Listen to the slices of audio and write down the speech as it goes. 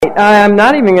right, I'm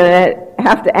not even going to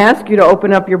have to ask you to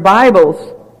open up your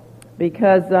Bibles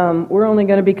because we're only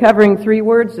going to be covering 3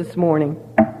 words this morning.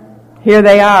 Here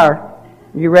they are.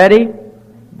 You ready?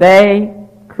 They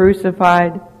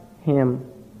crucified him.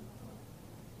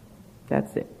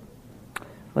 That's it.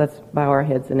 Let's bow our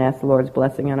heads and ask the Lord's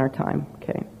blessing on our time.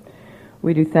 Okay.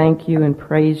 We do thank you and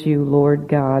praise you, Lord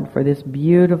God, for this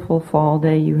beautiful fall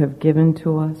day you have given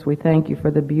to us. We thank you for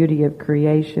the beauty of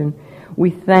creation. We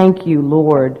thank you,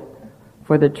 Lord,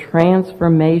 for the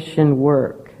transformation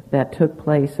work that took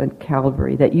place at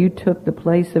Calvary, that you took the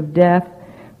place of death,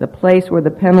 the place where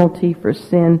the penalty for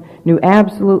sin knew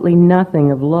absolutely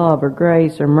nothing of love or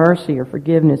grace or mercy or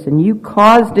forgiveness, and you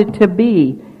caused it to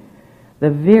be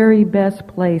the very best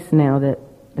place now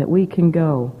that we can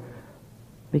go,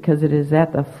 because it is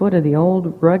at the foot of the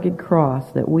old rugged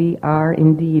cross that we are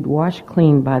indeed washed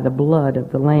clean by the blood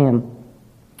of the Lamb,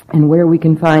 and where we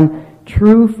can find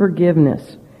true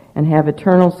forgiveness and have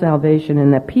eternal salvation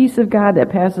and the peace of God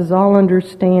that passes all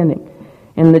understanding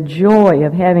and the joy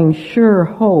of having sure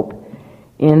hope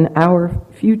in our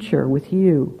future with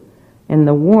you and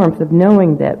the warmth of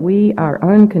knowing that we are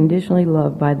unconditionally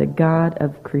loved by the God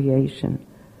of creation,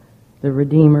 the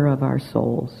Redeemer of our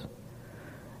souls.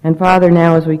 And Father,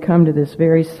 now as we come to this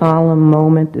very solemn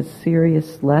moment, this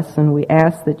serious lesson, we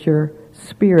ask that your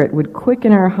Spirit would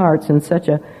quicken our hearts in such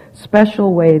a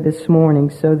special way this morning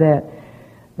so that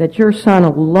your Son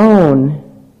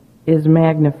alone is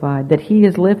magnified, that he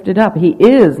is lifted up. He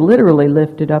is literally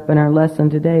lifted up in our lesson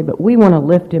today, but we want to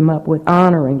lift him up with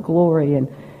honor and glory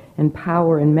and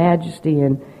power and majesty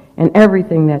and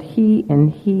everything that he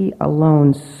and he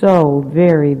alone so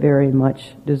very, very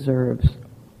much deserves.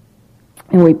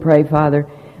 And we pray, Father,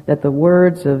 that the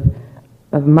words of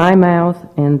my mouth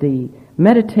and the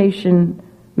meditations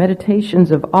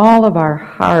of all of our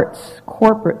hearts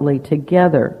corporately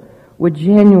together would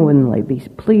genuinely be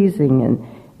pleasing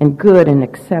and good and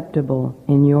acceptable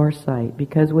in your sight,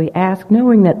 because we ask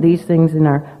knowing that these things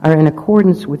are in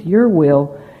accordance with your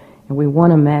will, and we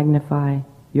want to magnify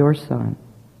your Son.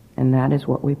 And that is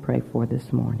what we pray for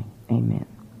this morning. Amen.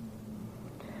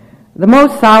 The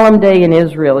most solemn day in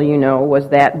Israel, you know, was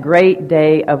that great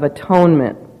day of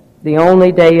atonement, the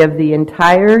only day of the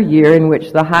entire year in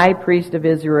which the high priest of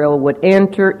Israel would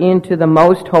enter into the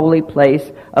most holy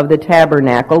place of the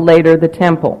tabernacle, later the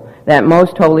temple. That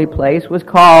most holy place was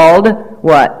called,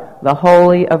 what? The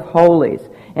Holy of Holies.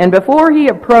 And before he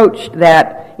approached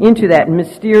into that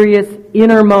mysterious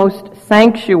innermost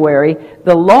sanctuary,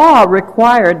 the law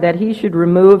required that he should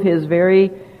remove his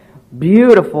very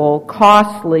beautiful,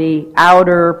 costly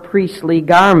outer priestly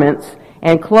garments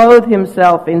and clothe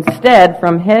himself instead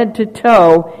from head to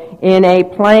toe in a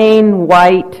plain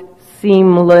white,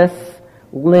 seamless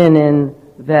linen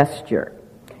vesture.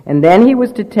 And then he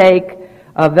was to take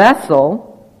a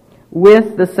vessel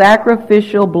with the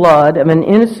sacrificial blood of an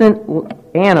innocent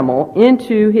animal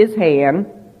into his hand,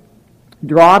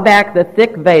 draw back the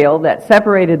thick veil that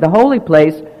separated the holy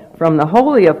place from the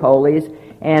Holy of Holies,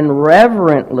 and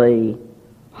reverently,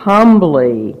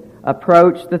 humbly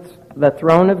approach the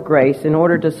throne of grace in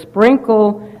order to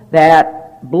sprinkle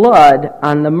that blood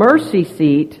on the mercy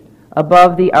seat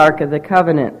above the Ark of the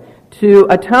Covenant to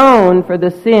atone for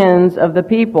the sins of the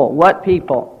people. What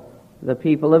people? The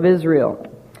people of Israel.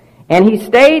 And he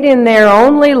stayed in there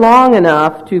only long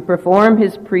enough to perform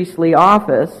his priestly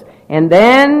office, and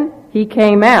then he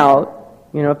came out.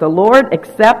 You know, if the Lord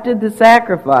accepted the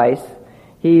sacrifice,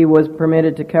 he was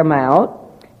permitted to come out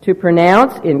to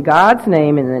pronounce in God's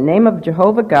name, in the name of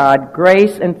Jehovah God,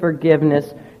 grace and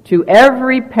forgiveness to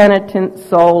every penitent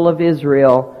soul of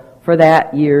Israel for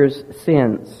that year's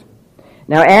sins.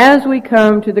 Now, as we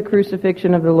come to the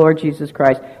crucifixion of the Lord Jesus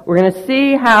Christ, we're going to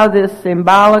see how this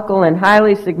symbolical and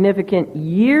highly significant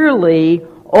yearly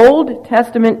Old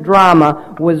Testament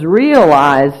drama was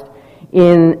realized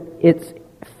in its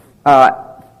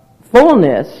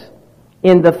fullness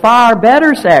in the far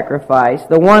better sacrifice,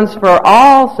 the once for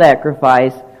all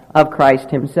sacrifice of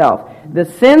Christ himself. The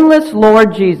sinless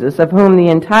Lord Jesus, of whom the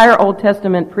entire Old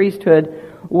Testament priesthood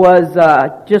was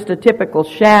just a typical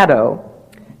shadow,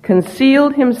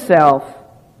 concealed himself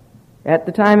at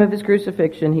the time of his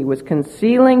crucifixion. He was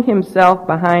concealing himself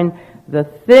behind the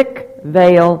thick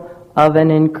veil of an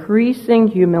increasing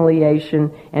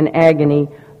humiliation and agony,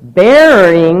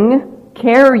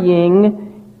 carrying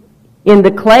in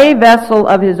the clay vessel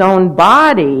of his own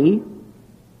body,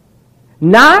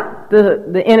 not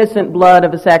the innocent blood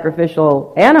of a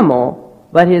sacrificial animal,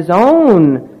 but his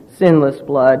own sinless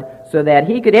blood, so that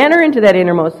he could enter into that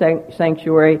innermost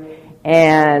sanctuary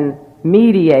and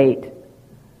mediate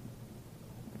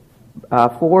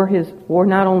for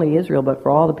not only Israel, but for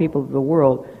all the people of the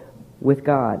world with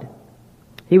God.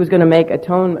 He was going to make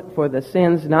atonement for the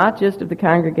sins, not just of the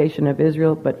congregation of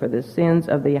Israel, but for the sins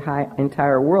of the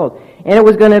entire world. And it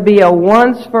was going to be a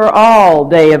once-for-all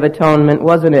day of atonement,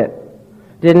 wasn't it?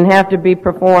 Didn't have to be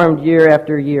performed year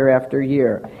after year after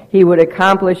year. He would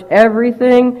accomplish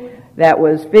everything that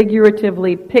was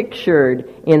figuratively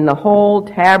pictured in the whole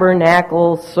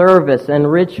tabernacle service and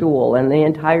ritual and the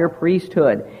entire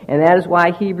priesthood. And that is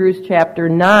why Hebrews chapter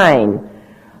 9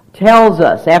 tells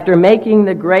us, after making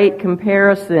the great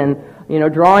comparison,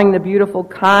 drawing the beautiful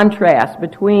contrast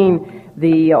between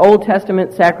the Old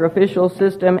Testament sacrificial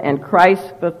system and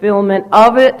Christ's fulfillment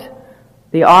of it,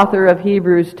 the author of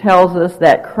Hebrews tells us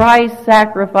that Christ's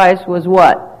sacrifice was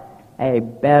what? A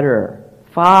better,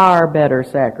 far better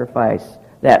sacrifice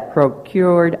that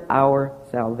procured our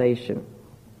salvation.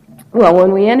 Well,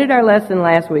 when we ended our lesson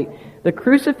last week, the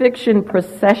crucifixion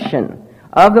procession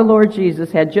of the Lord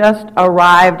Jesus had just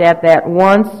arrived at that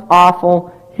once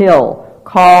awful hill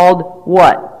called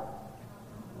what?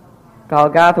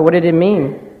 Golgotha. What did it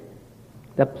mean?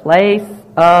 The place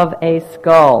of a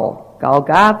skull.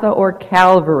 Golgotha or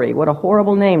Calvary. What a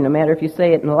horrible name, no matter if you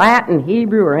say it in Latin,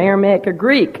 Hebrew, or Aramaic, or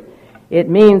Greek. It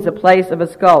means a place of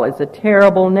a skull. It's a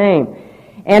terrible name.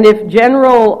 And if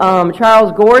General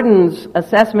Charles Gordon's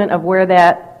assessment of where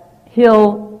that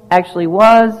hill actually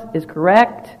was is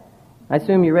correct, I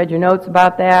assume you read your notes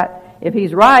about that. If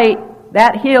he's right,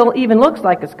 that hill even looks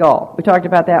like a skull. We talked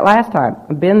about that last time.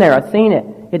 I've been there. I've seen it.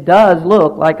 It does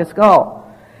look like a skull.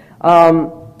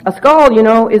 A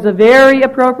skull, is a very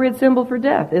appropriate symbol for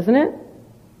death, isn't it?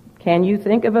 Can you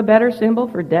think of a better symbol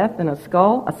for death than a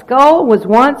skull? A skull was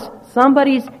once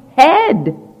somebody's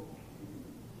head.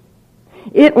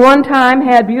 It one time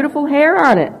had beautiful hair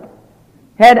on it,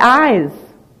 had eyes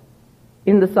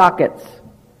in the sockets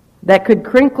that could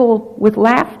crinkle with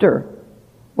laughter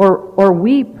or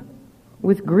weep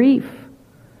with grief.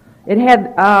 It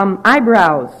had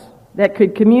eyebrows that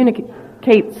could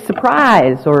communicate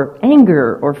surprise or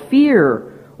anger or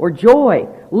fear or joy,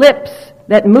 lips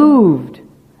that moved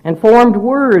and formed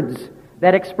words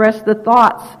that expressed the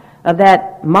thoughts of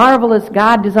that marvelous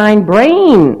God-designed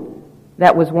brain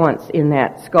that was once in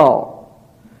that skull.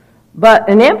 But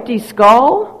an empty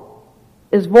skull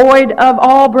is void of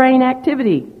all brain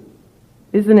activity,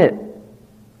 isn't it?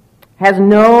 Has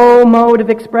no mode of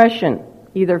expression,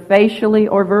 either facially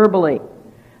or verbally.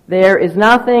 There is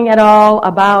nothing at all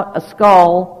about a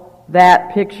skull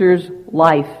that pictures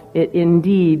life. It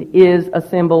indeed is a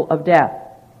symbol of death.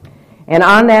 And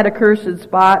on that accursed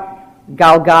spot,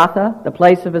 Golgotha, the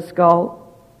place of a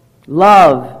skull,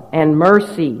 love and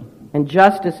mercy and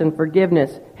justice and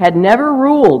forgiveness had never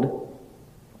ruled.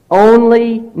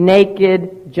 Only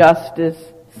naked justice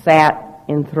sat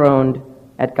enthroned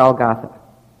at Golgotha.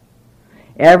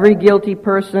 Every guilty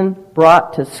person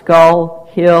brought to Skull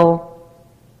Hill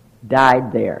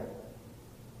died there.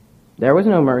 There was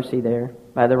no mercy there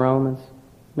by the Romans,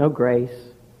 no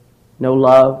grace, no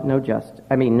love, no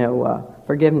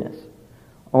forgiveness.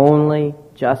 Only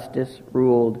justice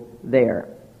ruled there.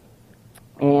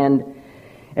 And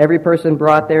every person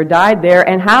brought there died there.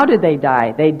 And how did they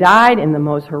die? They died in the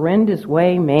most horrendous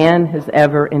way man has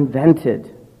ever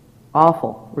invented.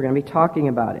 Awful. We're going to be talking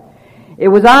about it. It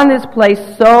was on this place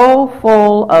so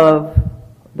full of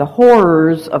the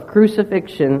horrors of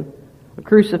crucifixions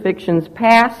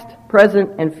past,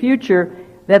 present, and future,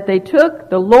 that they took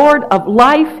the Lord of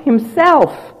life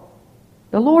himself,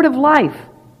 the Lord of life,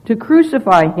 to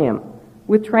crucify him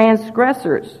with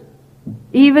transgressors,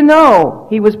 even though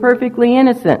he was perfectly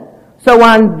innocent. So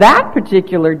on that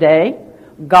particular day,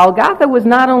 Golgotha was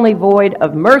not only void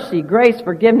of mercy, grace,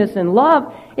 forgiveness, and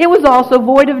love, it was also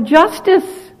void of justice,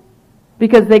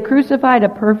 because they crucified a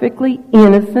perfectly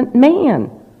innocent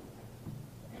man,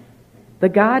 the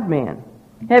God-man.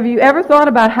 Have you ever thought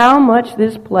about how much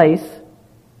this place,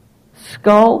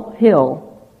 Skull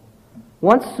Hill,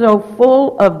 once so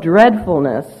full of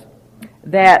dreadfulness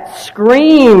that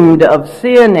screamed of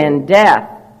sin and death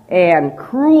and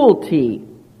cruelty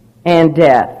and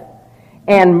death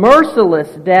and merciless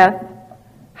death,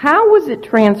 how was it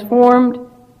transformed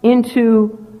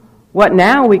into what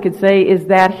now we could say is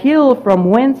that hill from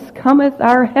whence cometh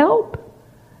our help?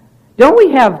 Don't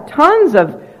we have tons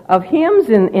of hymns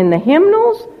in the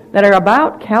hymnals that are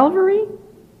about Calvary?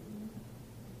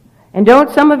 And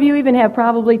don't some of you even have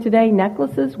probably today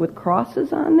necklaces with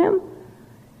crosses on them?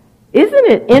 Isn't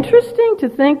it interesting to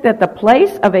think that the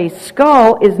place of a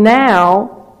skull is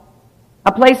now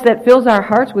a place that fills our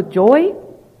hearts with joy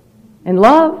and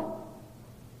love?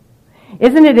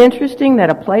 Isn't it interesting that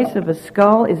a place of a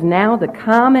skull is now the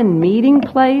common meeting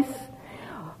place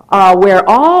where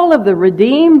all of the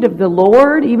redeemed of the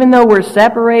Lord, even though we're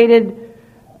separated,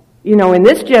 in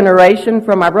this generation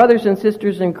from our brothers and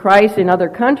sisters in Christ in other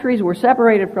countries, we're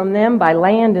separated from them by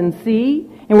land and sea,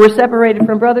 and we're separated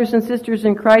from brothers and sisters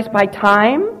in Christ by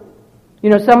time.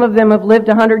 Some of them have lived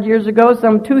 100 years ago,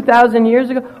 some 2,000 years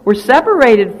ago. We're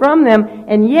separated from them,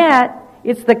 and yet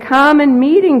it's the common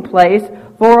meeting place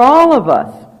for all of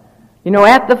us.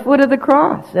 At the foot of the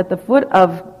cross, at the foot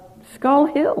of Skull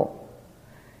Hill.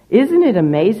 Isn't it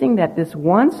amazing that this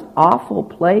once awful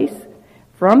place,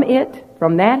 from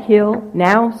that hill,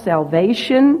 now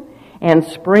salvation and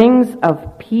springs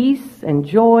of peace and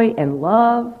joy and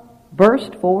love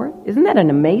burst forth? Isn't that an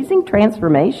amazing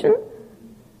transformation?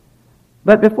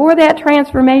 But before that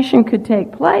transformation could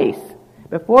take place,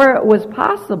 before it was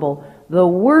possible, the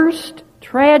worst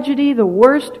tragedy, the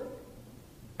worst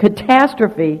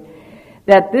catastrophe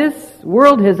that this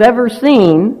world has ever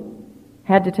seen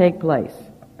had to take place.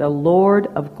 The Lord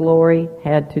of glory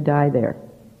had to die there.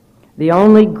 The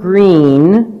only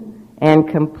green and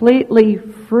completely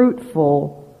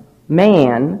fruitful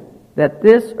man that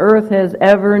this earth has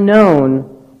ever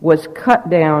known was cut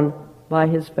down by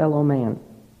his fellow man.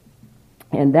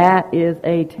 And that is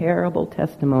a terrible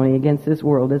testimony against this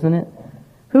world, isn't it?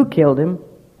 Who killed him?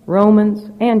 Romans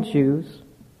and Jews.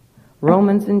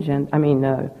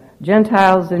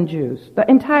 Gentiles and Jews. The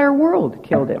entire world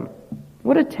killed him.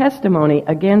 What a testimony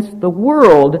against the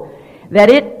world that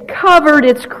it covered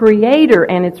its Creator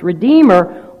and its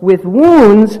Redeemer with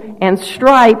wounds and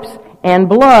stripes and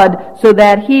blood so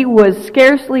that he was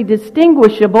scarcely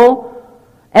distinguishable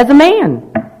as a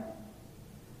man.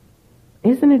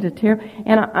 Isn't it a terrible...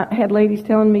 And I had ladies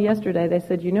telling me yesterday, they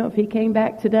said, if he came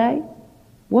back today,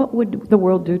 what would the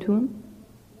world do to him?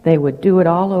 They would do it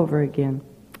all over again.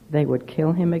 They would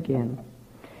kill him again.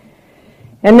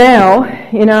 And now,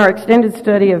 in our extended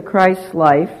study of Christ's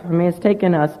life, it's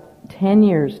taken us 10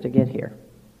 years to get here.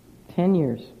 10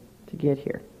 years to get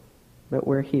here. But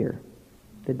we're here,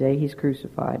 the day he's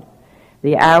crucified.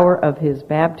 The hour of his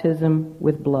baptism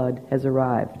with blood has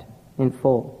arrived in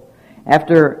full.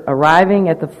 After arriving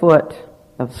at the foot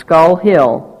of Skull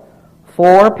Hill,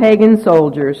 4 pagan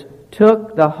soldiers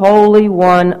took the Holy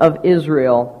One of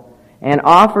Israel and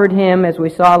offered him, as we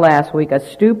saw last week, a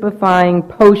stupefying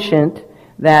potion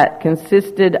that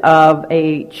consisted of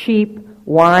a cheap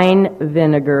wine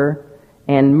vinegar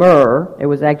and myrrh. It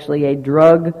was actually a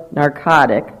drug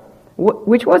narcotic,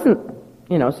 which wasn't,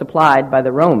 supplied by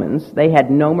the Romans. They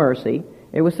had no mercy.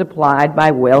 It was supplied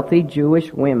by wealthy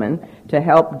Jewish women to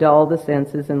help dull the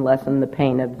senses and lessen the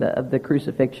pain of the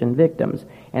crucifixion victims.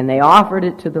 And they offered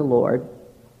it to the Lord.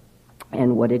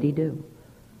 And what did he do?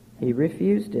 He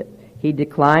refused it. He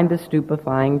declined the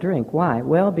stupefying drink. Why?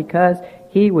 Well, because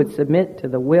he would submit to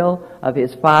the will of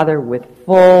his Father with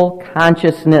full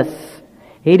consciousness.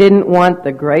 He didn't want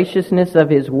the graciousness of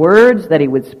his words that he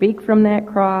would speak from that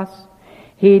cross.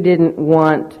 He didn't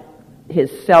want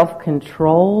his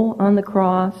self-control on the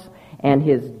cross and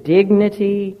his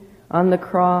dignity on the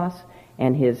cross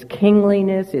and his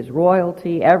kingliness, his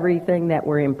royalty, everything that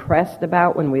we're impressed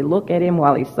about when we look at him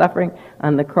while he's suffering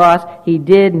on the cross. He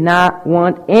did not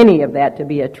want any of that to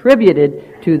be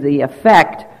attributed to the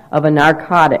effect of a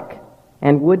narcotic.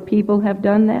 And would people have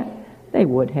done that? They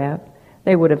would have.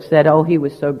 They would have said, he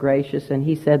was so gracious and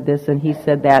he said this and he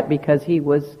said that because he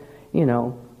was,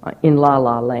 in La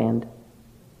La Land.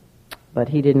 But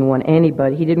he didn't want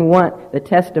anybody, he didn't want the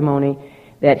testimony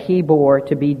that he bore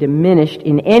to be diminished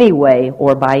in any way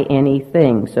or by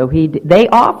anything. So they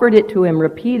offered it to him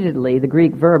repeatedly, the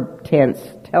Greek verb tense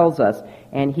tells us,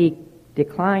 and he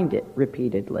declined it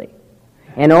repeatedly.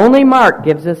 And only Mark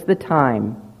gives us the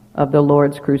time of the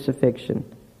Lord's crucifixion.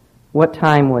 What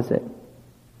time was it?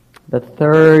 The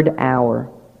 3rd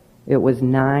hour. It was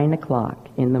 9 o'clock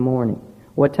in the morning.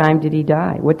 What time did he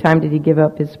die? What time did he give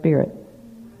up his spirit?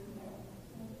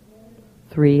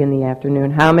 3 in the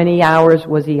afternoon. How many hours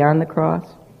was he on the cross?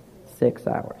 6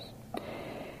 hours.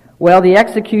 Well, the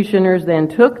executioners then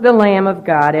took the Lamb of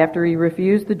God after he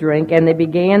refused the drink, and they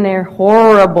began their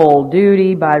horrible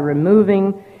duty by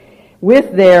removing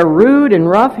with their rude and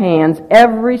rough hands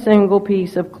every single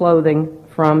piece of clothing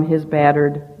from his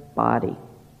battered body.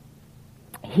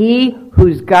 He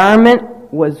whose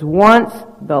garment was once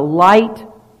the light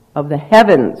of the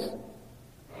heavens,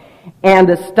 and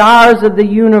the stars of the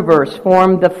universe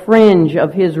formed the fringe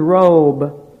of his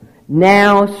robe,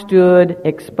 now stood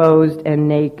exposed and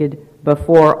naked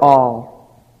before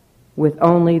all, with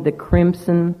only the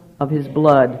crimson of his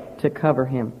blood to cover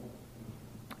him.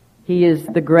 He is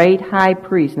the great high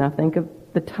priest. Now think of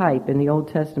the type in the Old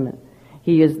Testament.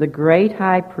 He is the great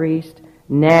high priest,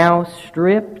 now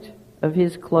stripped of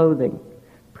his clothing,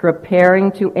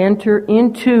 preparing to enter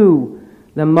into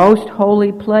the most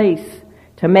holy place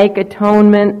to make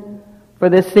atonement for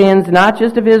the sins not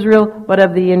just of Israel, but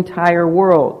of the entire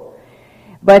world.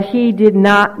 But he did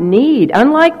not need,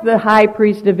 unlike the high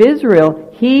priest of Israel,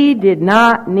 he did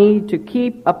not need to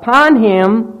keep upon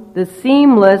him the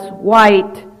seamless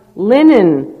white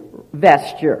linen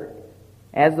vesture,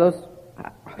 as those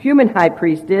human high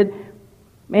priests did.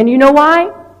 And you know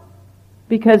why?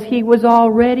 Because he was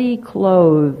already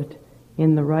clothed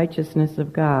in the righteousness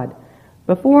of God.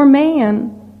 Before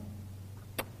man,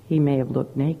 he may have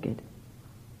looked naked,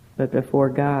 but before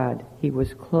God, he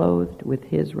was clothed with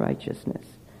his righteousness.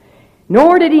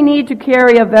 Nor did he need to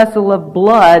carry a vessel of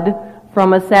blood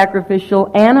from a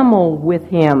sacrificial animal with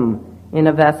him in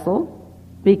a vessel,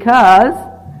 because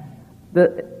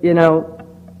the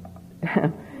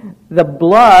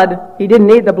blood, he didn't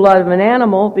need the blood of an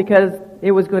animal because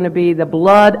it was going to be the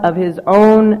blood of his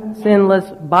own sinless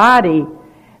body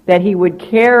that he would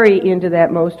carry into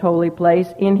that most holy place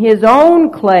in his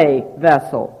own clay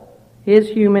vessel, his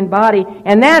human body.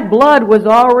 And that blood was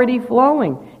already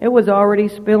flowing. It was already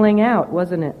spilling out,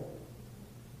 wasn't it?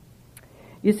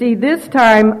 You see, this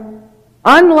time,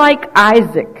 unlike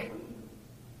Isaac,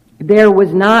 there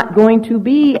was not going to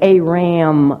be a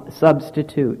ram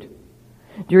substitute.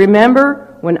 Do you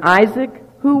remember when Isaac,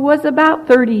 who was about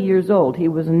 30 years old, he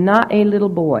was not a little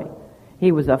boy,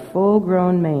 he was a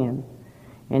full-grown man,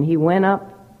 and he went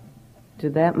up to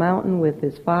that mountain with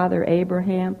his father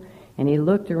Abraham, and he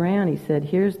looked around, he said,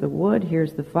 here's the wood,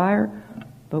 here's the fire,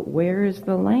 but where is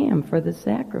the lamb for the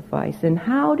sacrifice? And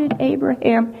how did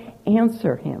Abraham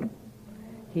answer him?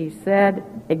 He said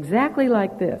exactly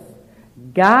like this: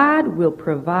 God will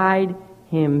provide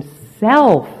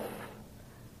himself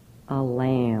a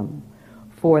lamb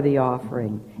for the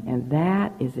offering. And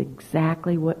that is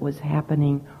exactly what was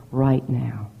happening right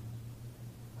now.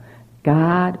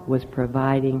 God was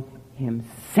providing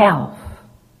himself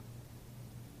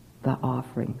the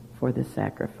offering for the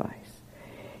sacrifice.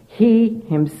 He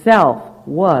himself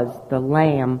was the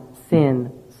lamb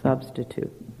sin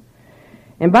substitute.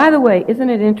 And by the way, isn't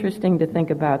it interesting to think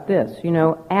about this? You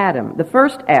know, Adam, the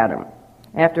first Adam,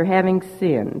 after having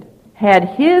sinned,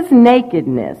 had his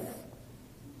nakedness,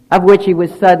 of which he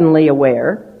was suddenly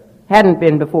aware. Hadn't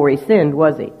been before he sinned,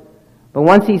 was he? But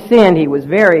once he sinned, he was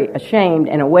very ashamed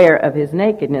and aware of his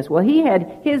nakedness. Well, he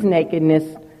had his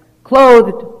nakedness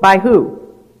clothed by who?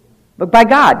 But by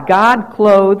God. God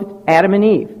clothed Adam and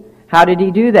Eve. How did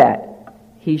he do that?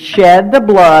 He shed the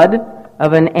blood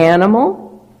of an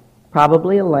animal,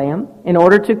 probably a lamb, in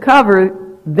order to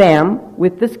cover them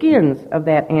with the skins of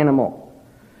that animal.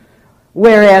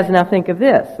 Whereas, now think of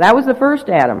this, that was the first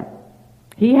Adam.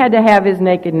 He had to have his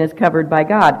nakedness covered by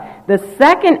God. The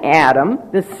second Adam,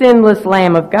 the sinless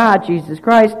Lamb of God, Jesus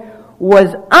Christ,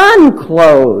 was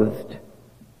unclothed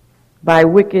by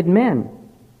wicked men.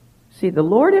 See, the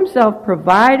Lord himself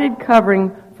provided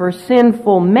covering for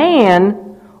sinful man,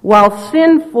 while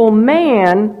sinful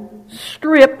man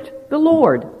stripped the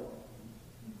Lord.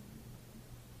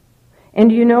 And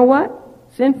do you know what?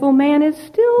 Sinful man is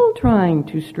still trying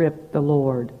to strip the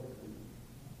Lord.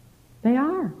 They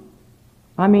are.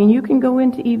 I mean, you can go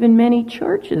into even many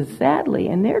churches, sadly,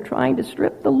 and they're trying to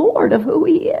strip the Lord of who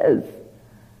he is.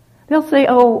 They'll say,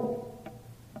 oh,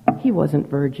 he wasn't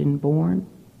virgin born.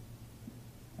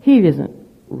 He isn't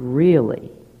really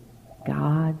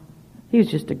God. He was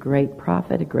just a great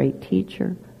prophet, a great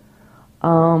teacher.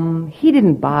 He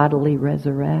didn't bodily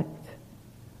resurrect.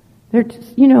 They're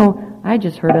just, I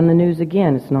just heard on the news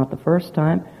again, it's not the first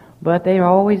time, but they're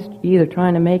always either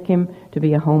trying to make him to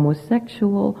be a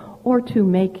homosexual or to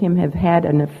make him have had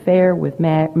an affair with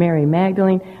Mary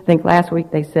Magdalene. I think last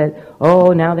week they said,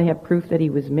 oh, now they have proof that he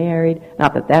was married.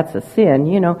 Not that that's a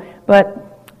sin, but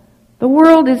the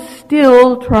world is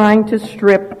still trying to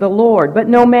strip the Lord. But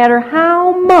no matter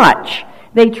how much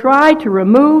they try to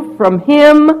remove from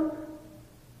him,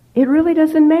 it really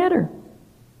doesn't matter.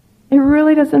 It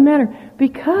really doesn't matter,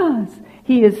 because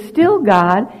he is still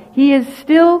God. He is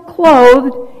still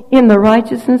clothed in the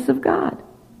righteousness of God.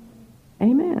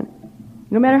 Amen.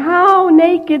 No matter how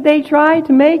naked they try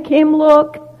to make him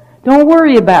look, don't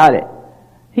worry about it.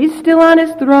 He's still on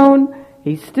his throne.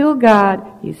 He's still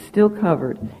God. He's still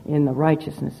covered in the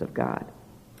righteousness of God.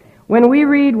 When we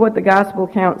read what the gospel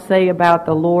accounts say about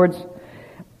the Lord's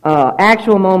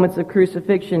actual moments of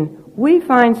crucifixion, we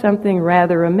find something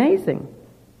rather amazing.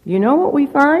 You know what we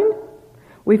find?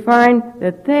 We find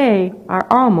that they are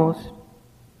almost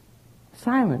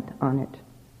silent on it.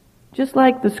 Just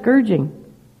like the scourging.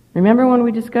 Remember when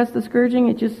we discussed the scourging?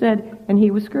 It just said, and he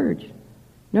was scourged.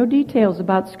 No details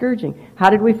about scourging. How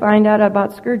did we find out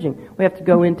about scourging? We have to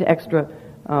go into extra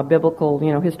biblical,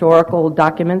 historical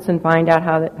documents and find out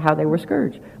how they were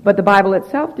scourged. But the Bible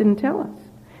itself didn't tell us.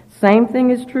 Same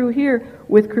thing is true here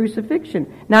with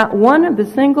crucifixion. Not one of the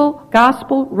single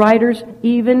gospel writers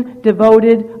even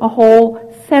devoted a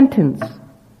whole sentence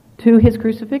to his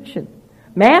crucifixion.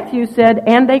 Matthew said,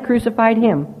 and they crucified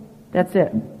him. That's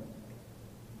it.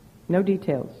 No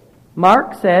details.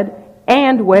 Mark said,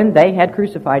 and when they had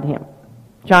crucified him.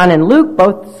 John and Luke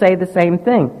both say the same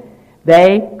thing.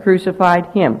 They crucified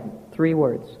him. 3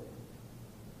 words.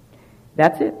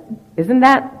 That's it. Isn't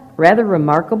that rather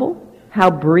remarkable? How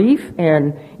brief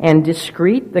and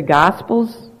discreet the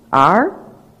Gospels are?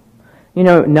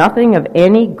 Nothing of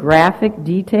any graphic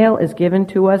detail is given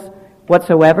to us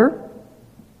whatsoever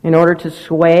in order to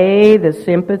sway the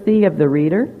sympathy of the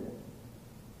reader.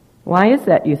 Why is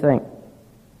that, you think?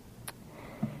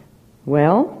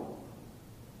 Well,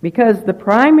 because the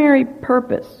primary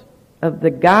purpose of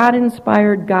the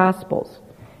God-inspired Gospels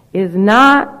is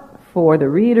not for the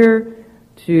reader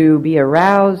to be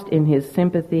aroused in his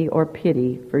sympathy or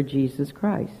pity for Jesus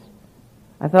Christ.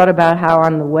 I thought about how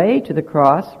on the way to the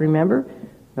cross, remember,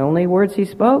 the only words he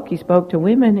spoke to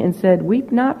women and said,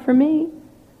 "Weep not for me,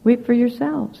 weep for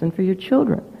yourselves and for your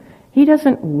children." He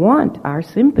doesn't want our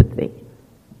sympathy.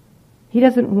 He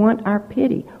doesn't want our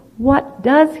pity. What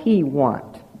does he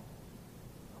want?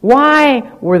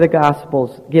 Why were the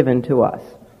Gospels given to us?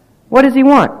 What does he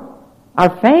want? Our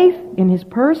faith in his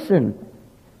person.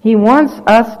 He wants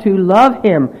us to love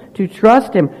him, to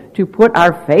trust him, to put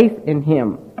our faith in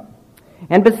him.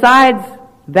 And besides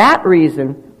that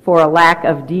reason for a lack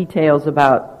of details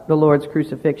about the Lord's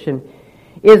crucifixion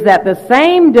is that the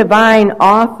same divine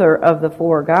author of the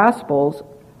 4 Gospels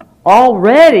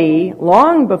already,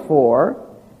 long before,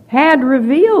 had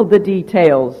revealed the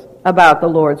details about the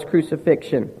Lord's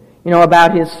crucifixion,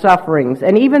 about his sufferings,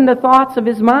 and even the thoughts of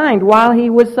his mind while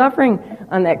he was suffering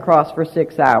on that cross for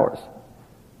 6 hours.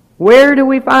 Where do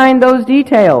we find those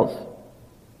details?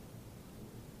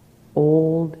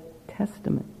 Old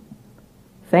Testament.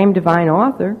 Same divine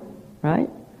author, right?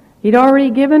 He'd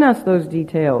already given us those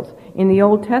details in the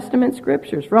Old Testament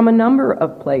scriptures from a number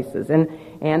of places.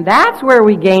 And that's where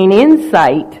we gain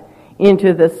insight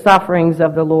into the sufferings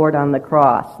of the Lord on the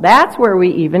cross. That's where we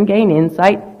even gain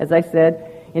insight, as I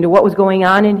said, into what was going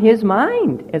on in his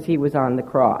mind as he was on the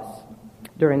cross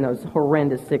during those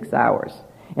horrendous 6 hours.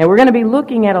 And we're going to be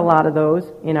looking at a lot of those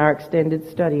in our extended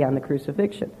study on the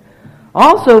crucifixion.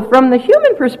 Also, from the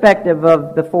human perspective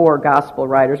of the 4 gospel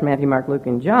writers, Matthew, Mark, Luke,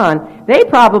 and John, they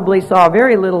probably saw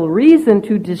very little reason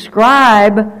to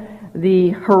describe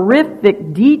the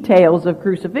horrific details of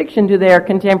crucifixion to their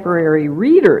contemporary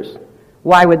readers.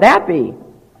 Why would that be?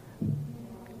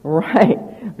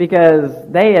 Right, because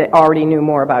they already knew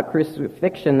more about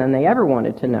crucifixion than they ever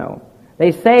wanted to know.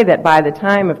 They say that by the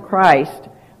time of Christ,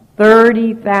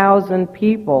 30,000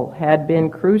 people had been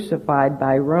crucified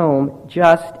by Rome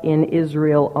just in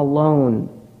Israel alone.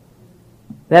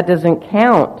 That doesn't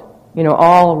count,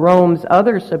 all Rome's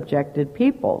other subjected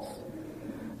peoples.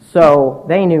 So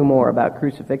they knew more about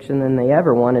crucifixion than they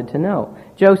ever wanted to know.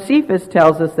 Josephus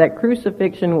tells us that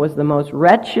crucifixion was the most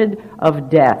wretched of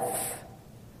deaths.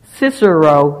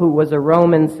 Cicero, who was a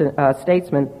Roman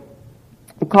statesman,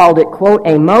 called it, quote,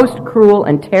 a most cruel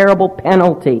and terrible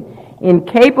penalty,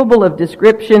 incapable of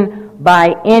description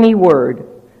by any word.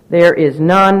 There is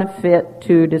none fit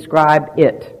to describe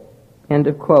it. End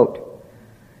of quote.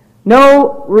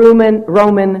 No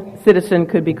Roman citizen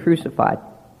could be crucified,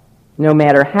 no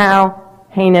matter how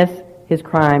heinous his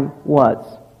crime was.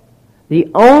 The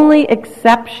only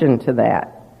exception to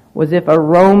that was if a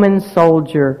Roman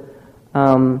soldier,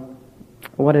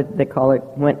 what did they call it,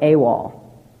 went AWOL,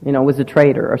 was a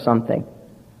traitor or something.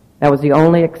 That was the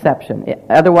only exception.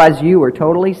 Otherwise, you were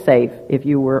totally safe if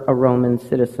you were a Roman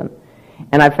citizen.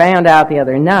 And I found out the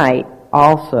other night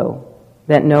also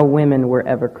that no women were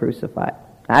ever crucified.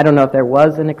 I don't know if there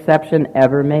was an exception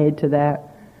ever made to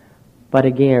that, but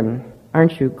again,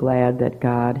 aren't you glad that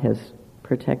God has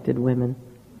protected women?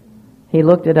 He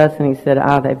looked at us and he said,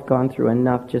 they've gone through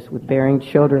enough just with bearing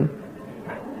children.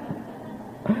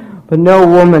 But no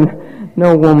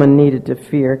woman needed to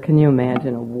fear. Can you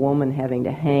imagine a woman having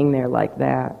to hang there like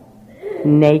that,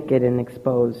 naked and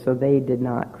exposed? So they did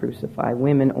not crucify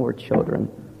women or children.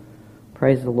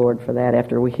 Praise the Lord for that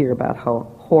after we hear about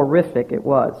how horrific it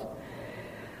was.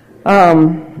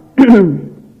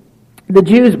 The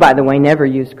Jews, by the way, never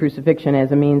used crucifixion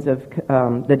as a means of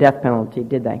the death penalty,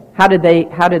 did they? How did they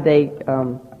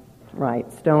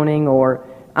stoning, or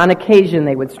on occasion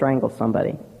they would strangle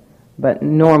somebody, but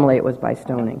normally it was by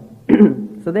stoning.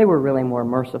 So they were really more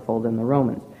merciful than the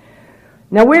Romans.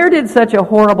 Now, where did such a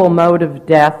horrible mode of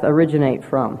death originate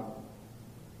from?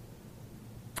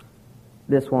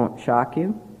 This won't shock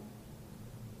you.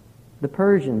 The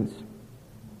Persians.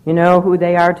 You know who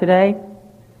they are today?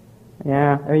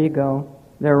 Yeah, there you go.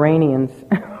 The Iranians.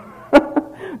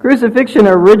 Crucifixion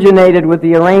originated with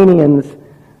the Iranians.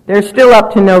 They're still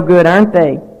up to no good, aren't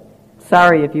they?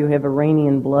 Sorry if you have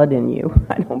Iranian blood in you.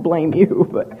 I don't blame you,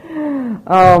 but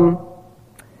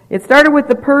it started with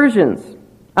the Persians.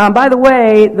 By the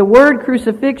way, the word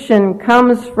crucifixion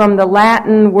comes from the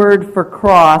Latin word for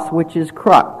cross, which is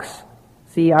crux,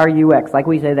 C-R-U-X. Like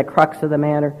we say, the crux of the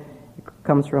matter, it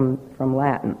comes from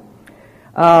Latin.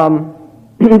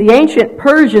 The ancient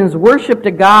Persians worshipped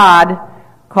a god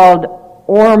called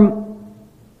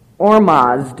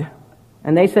Ormazd,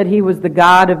 and they said he was the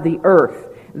god of the earth.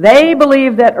 They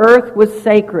believed that earth was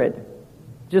sacred,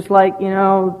 just like,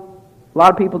 a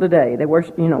lot of people today. They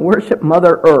worship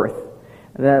Mother Earth.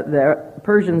 The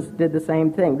Persians did the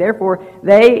same thing. Therefore,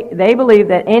 they believed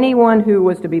that anyone who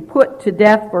was to be put to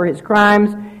death for his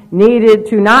crimes needed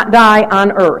to not die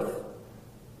on earth,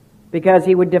 because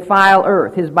he would defile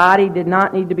earth. His body did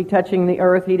not need to be touching the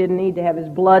earth. He didn't need to have his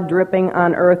blood dripping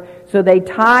on earth. So they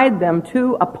tied them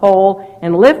to a pole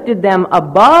and lifted them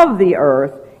above the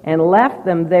earth and left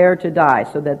them there to die,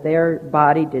 so that their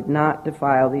body did not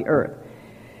defile the earth.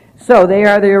 So they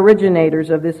are the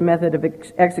originators of this method of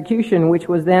execution, which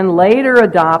was then later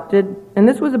adopted, and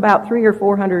this was about 300 or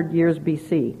 400 years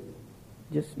BC.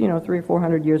 Just, 300 or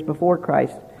 400 years before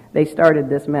Christ, they started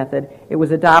this method. It was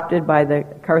adopted by the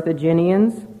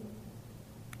Carthaginians.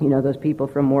 Those people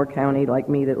from Moore County like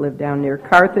me that live down near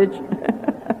Carthage.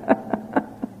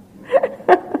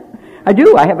 I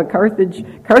do. I have a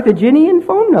Carthaginian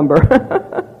phone number.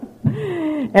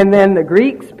 And then the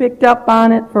Greeks picked up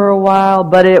on it for a while,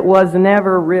 but it was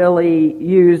never really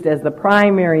used as the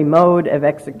primary mode of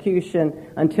execution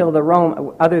until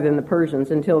other than the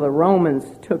Persians, until the Romans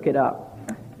took it up.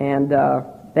 And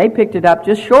they picked it up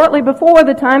just shortly before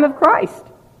the time of Christ.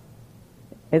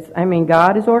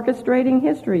 God is orchestrating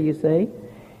history, you see.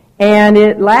 And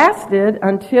it lasted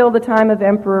until the time of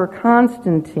Emperor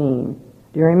Constantine.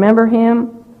 Do you remember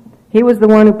him? He was the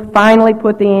one who finally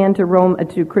put the end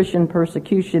to Christian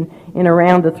persecution in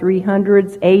around the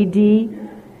 300s A.D.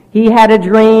 He had a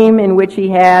dream in which he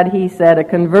said, a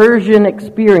conversion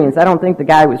experience. I don't think the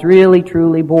guy was really,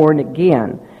 truly born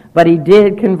again, but he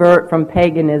did convert from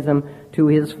paganism to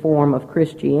his form of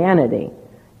Christianity.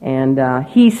 And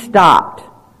he stopped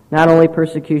not only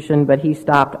persecution, but he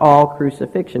stopped all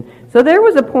crucifixion. So there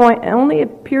was only a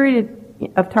period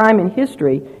of time in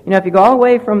history, if you go all the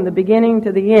way from the beginning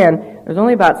to the end, there's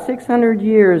only about 600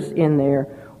 years in there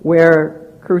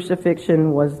where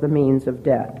crucifixion was the means of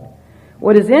death.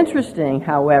 What is interesting,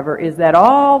 however, is that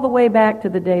all the way back to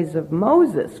the days of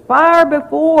Moses, far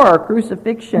before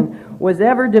crucifixion was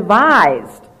ever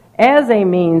devised as a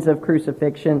means of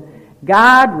crucifixion,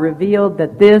 God revealed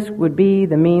that this would be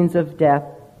the means of death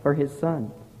for his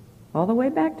son. All the way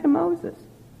back to Moses.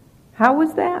 How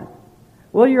was that?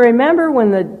 Well, you remember when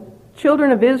the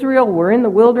children of Israel were in the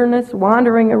wilderness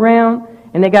wandering around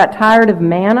and they got tired of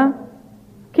manna?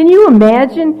 Can you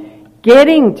imagine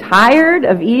getting tired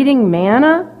of eating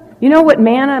manna? You know what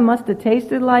manna must have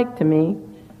tasted like to me?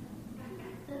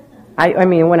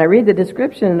 When I read the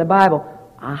description in the Bible,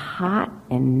 a hot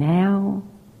and now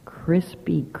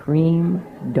Krispy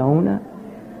Kreme donut.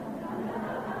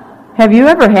 Have you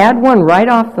ever had one right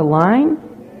off the line?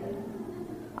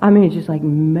 It just like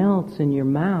melts in your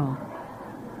mouth.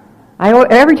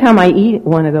 Every time I eat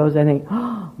one of those, I think,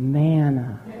 oh,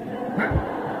 manna.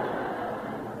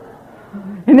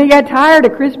 And they got tired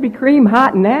of Krispy Kreme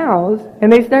hot nows,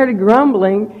 and they started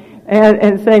grumbling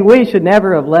and saying, we should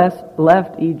never have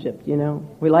left Egypt,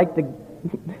 We like the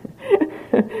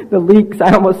the leeks.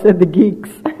 I almost said the geeks.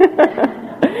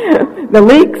 The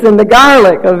leeks and the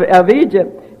garlic of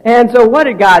Egypt. And so what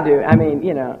did God do?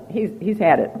 He's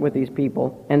had it with these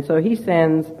people. And so he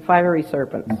sends fiery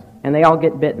serpents, and they all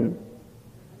get bitten.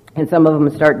 And some of them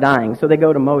start dying. So they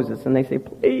go to Moses, and they say,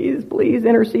 please, please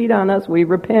intercede on us. We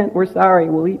repent. We're sorry.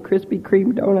 We'll eat Krispy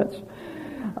Kreme donuts.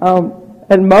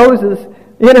 And Moses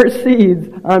intercedes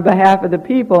on behalf of the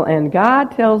people, and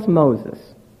God tells Moses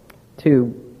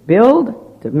to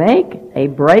make a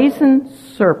brazen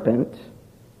serpent.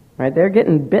 Right, they're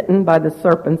getting bitten by the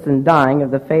serpents and dying of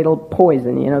the fatal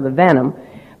poison, the venom.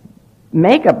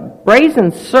 Make a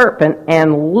brazen serpent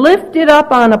and lift it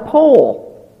up on a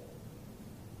pole.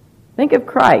 Think of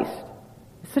Christ.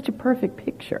 It's such a perfect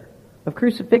picture of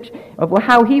crucifixion, of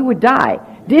how he would die.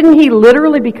 Didn't he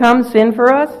literally become sin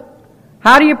for us?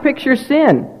 How do you picture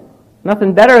sin?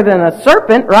 Nothing better than a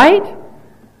serpent, right?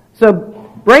 So,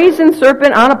 brazen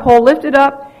serpent on a pole lifted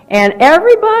up, and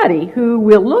everybody who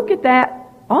will look at that,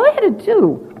 all they had to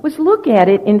do was look at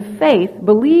it in faith,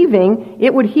 believing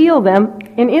it would heal them,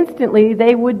 and instantly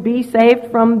they would be saved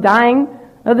from dying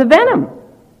of the venom.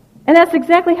 And that's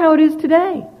exactly how it is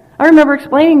today. I remember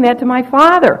explaining that to my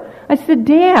father. I said,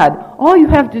 Dad, all you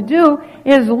have to do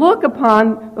is look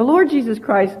upon the Lord Jesus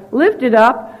Christ lifted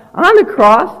up on the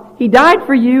cross. He died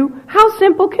for you. How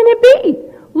simple can it be?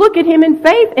 Look at him in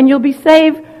faith and you'll be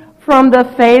saved from the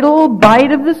fatal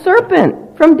bite of the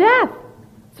serpent, from death.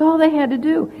 That's all they had to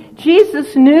do.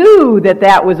 Jesus knew that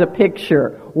that was a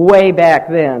picture way back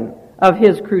then of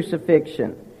his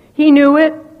crucifixion. He knew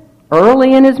it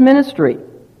early in his ministry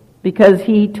because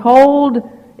he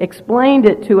explained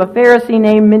it to a Pharisee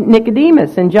named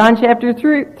Nicodemus in John chapter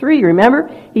 3. Remember?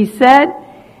 He said,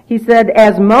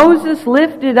 as Moses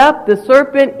lifted up the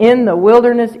serpent in the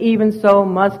wilderness, even so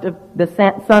must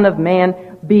the Son of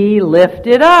Man be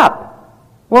lifted up.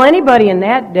 Well, anybody in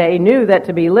that day knew that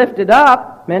to be lifted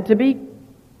up meant to be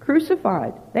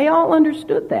crucified. They all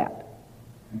understood that.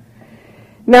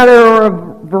 Now, there were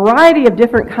a variety of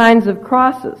different kinds of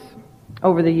crosses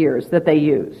over the years that they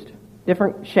used,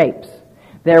 different shapes.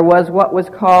 There was what was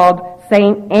called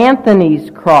St. Anthony's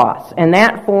cross, and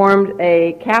that formed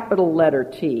a capital letter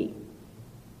T.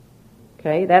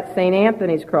 Okay, that's St.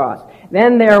 Anthony's cross.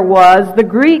 Then there was the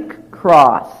Greek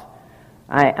cross.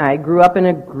 I grew up in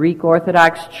a Greek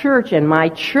Orthodox church, and my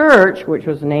church, which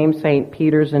was named St.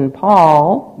 Peter's and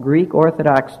Paul, Greek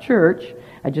Orthodox Church,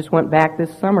 I just went back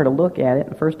this summer to look at it.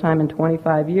 The first time in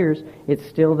 25 years, it's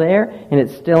still there, and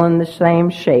it's still in the same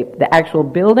shape. The actual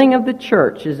building of the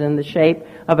church is in the shape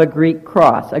of a Greek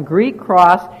cross. A Greek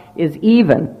cross is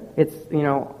even. It's,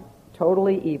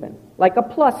 totally even. Like a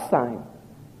plus sign.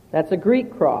 That's a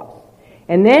Greek cross.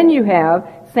 And then you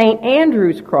have St.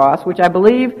 Andrew's cross, which I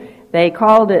believe they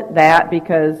called it that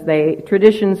because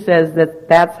tradition says that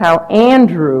that's how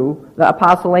Andrew, the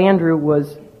Apostle Andrew,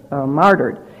 was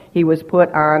martyred. He was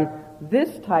put on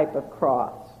this type of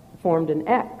cross, formed an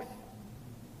X.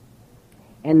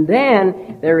 And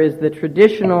then there is the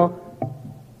traditional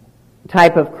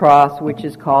type of cross, which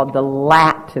is called the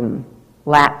Latin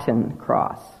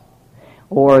cross,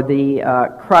 or the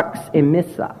crux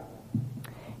emissa.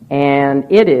 And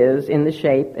it is in the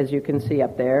shape, as you can see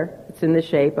up there, it's in the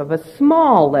shape of a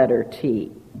small letter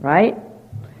T, right?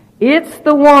 It's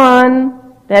the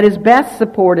one that is best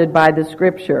supported by the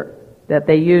Scripture that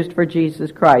they used for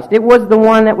Jesus Christ. It was the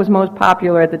one that was most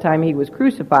popular at the time he was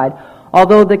crucified,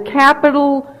 although the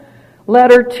capital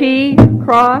letter T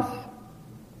cross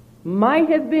might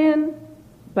have been,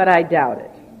 but I doubt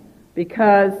it,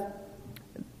 because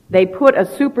they put a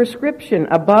superscription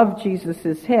above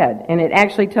Jesus' head, and it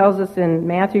actually tells us in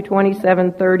Matthew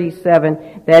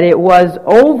 27:37 that it was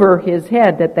over his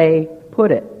head that they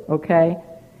put it, okay?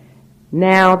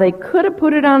 Now, they could have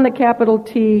put it on the capital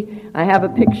T. I have a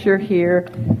picture here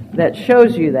that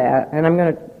shows you that, and I'm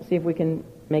going to see if we can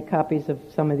make copies of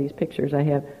some of these pictures I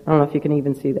have. I don't know if you can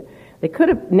even see that. They could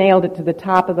have nailed it to the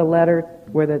top of the letter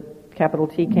where the capital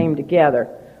T came together,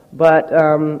 but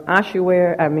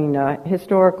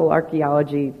historical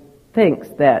archaeology thinks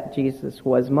that Jesus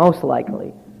was most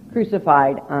likely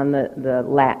crucified on the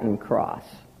Latin cross.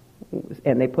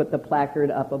 And they put the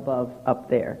placard up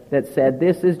there that said,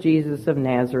 "This is Jesus of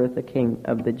Nazareth, the King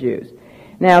of the Jews."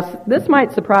 Now, this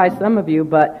might surprise some of you,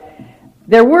 but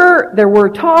there were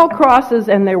tall crosses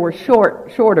and there were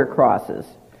shorter crosses.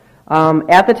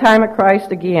 At the time of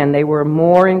Christ, again, they were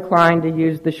more inclined to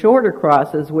use the shorter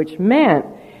crosses, which meant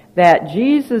that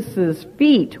Jesus'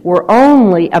 feet were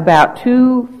only about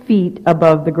 2 feet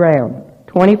above the ground,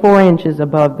 24 inches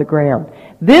above the ground.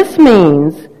 This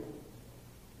means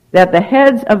that the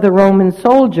heads of the Roman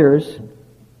soldiers,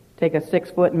 take a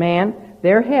 6-foot man,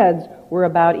 their heads were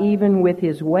about even with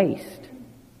his waist.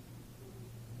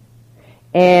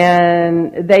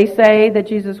 And they say that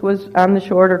Jesus was on the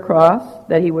shorter cross,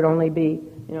 that he would only be,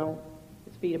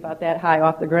 his feet about that high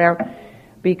off the ground,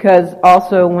 because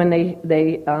also when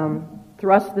they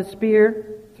thrust the spear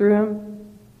through him,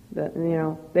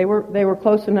 they were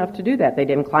close enough to do that. They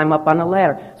didn't climb up on a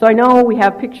ladder. So I know we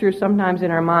have pictures sometimes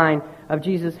in our mind of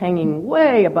Jesus hanging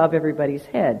way above everybody's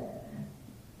head.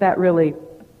 That really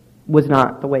was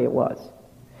not the way it was.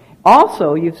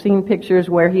 Also, you've seen pictures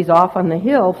where he's off on the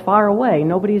hill, far away.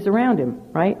 Nobody's around him,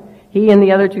 right? He and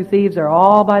the other 2 thieves are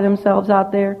all by themselves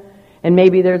out there, and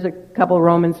maybe there's a couple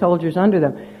Roman soldiers under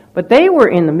them. But they were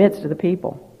in the midst of the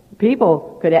people.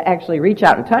 People could actually reach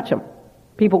out and touch him.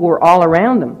 People were all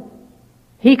around them.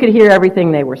 He could hear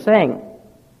everything they were saying.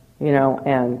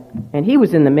 and he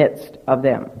was in the midst of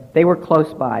them. They were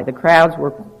close by. The crowds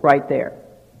were right there.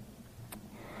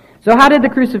 So how did the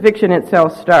crucifixion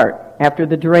itself start? After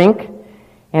the drink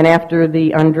and after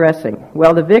the undressing.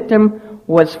 Well, the victim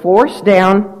was forced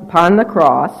down upon the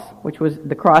cross, which was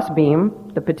the cross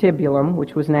beam, the patibulum,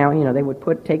 which was now, they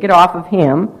would take it off of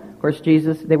him. Of course,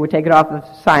 they would take it off of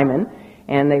Simon,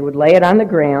 and they would lay it on the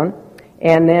ground.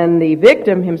 And then the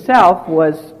victim himself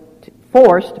was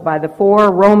forced by the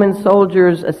 4 Roman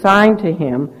soldiers assigned to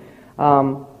him,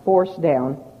 forced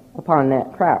down upon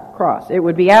that cross. It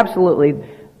would be absolutely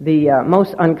the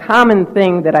most uncommon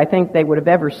thing that I think they would have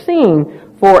ever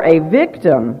seen for a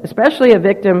victim, especially a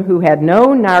victim who had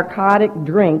no narcotic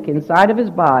drink inside of his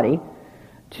body,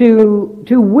 to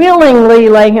willingly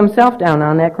lay himself down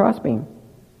on that crossbeam.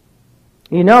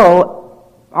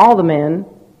 All the men,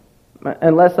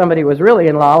 unless somebody was really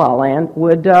in La La Land,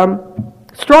 would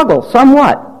struggle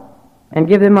somewhat and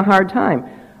give them a hard time.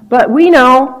 But we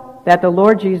know that the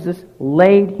Lord Jesus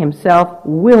laid himself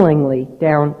willingly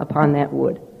down upon that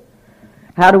wood.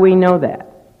 How do we know that?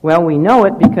 Well, we know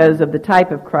it because of the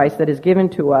type of Christ that is given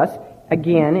to us,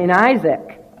 again, in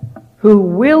Isaac, who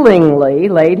willingly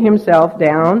laid himself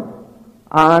down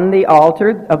on the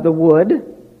altar of the wood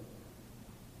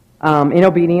in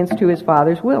obedience to his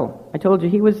father's will. I told you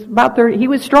he was he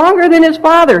was stronger than his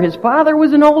father. His father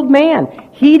was an old man.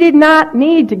 He did not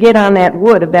need to get on that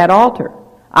wood of that altar.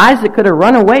 Isaac could have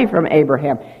run away from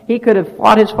Abraham. He could have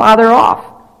fought his father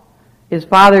off. His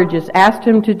father just asked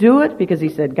him to do it because he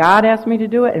said, God asked me to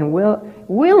do it, and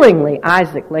willingly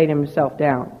Isaac laid himself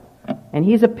down. And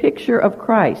he's a picture of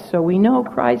Christ, so we know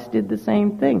Christ did the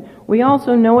same thing. We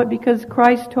also know it because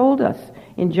Christ told us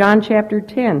in John chapter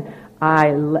 10,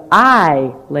 I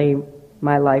lay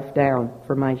my life down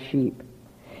for my sheep.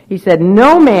 He said,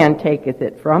 no man taketh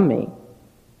it from me,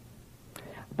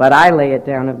 but I lay it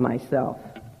down of myself.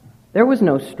 There was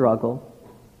no struggle,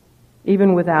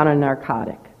 even without a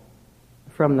narcotic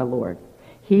from the Lord.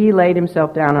 He laid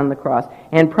himself down on the cross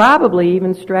and probably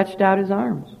even stretched out his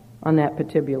arms on that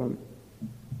patibulum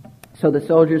so the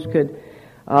soldiers could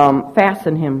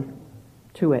fasten him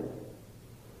to it.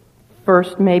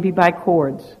 First, maybe by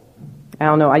cords. I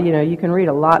don't know. You can read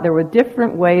a lot. There were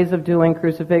different ways of doing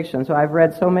crucifixion. So I've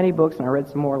read so many books, and I read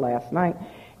some more last night.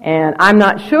 And I'm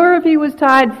not sure if he was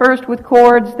tied first with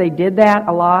cords. They did that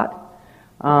a lot.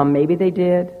 Maybe they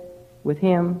did with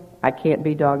him. I can't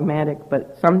be dogmatic,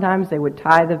 but sometimes they would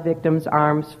tie the victim's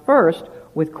arms first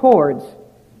with cords.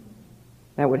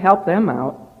 That would help them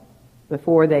out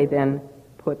before they then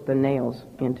put the nails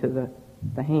into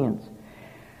the hands.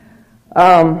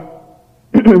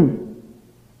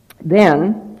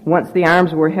 Then, once the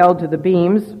arms were held to the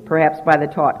beams, perhaps by the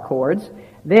taut cords,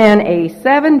 then a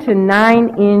 7 to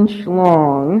 9 inch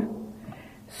long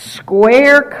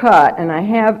square cut, and I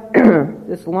have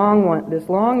this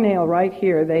long nail right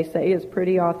here, they say is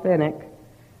pretty authentic.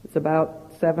 It's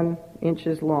about 7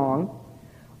 inches long.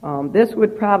 This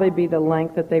would probably be the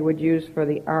length that they would use for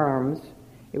the arms.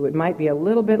 It might be a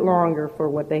little bit longer for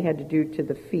what they had to do to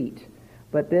the feet.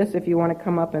 But this, if you want to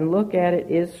come up and look at it,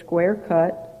 is square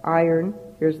cut, iron.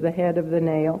 Here's the head of the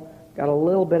nail. Got a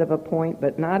little bit of a point,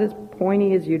 but not as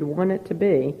pointy as you'd want it to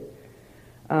be.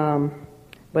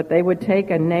 But they would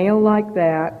take a nail like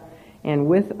that, and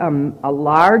with a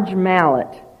large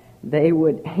mallet, they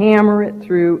would hammer it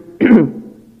through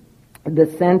the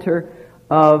center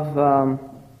of...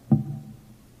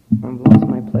 I've lost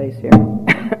my place here.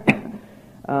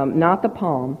 Not the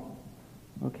palm,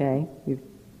 okay? You've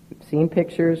seen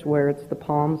pictures where it's the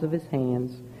palms of his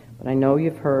hands, but I know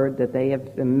you've heard that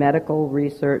the medical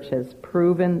research has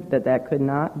proven that could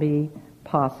not be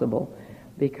possible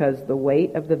because the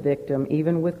weight of the victim,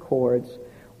 even with cords,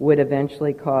 would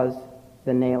eventually cause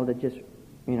the nail to just,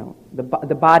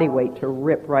 the body weight to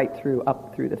rip right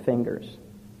up through the fingers.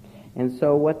 And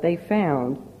so what they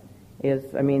found is,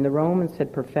 the Romans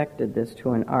had perfected this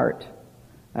to an art.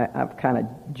 I've kind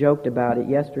of joked about it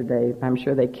yesterday. I'm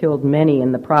sure they killed many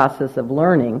in the process of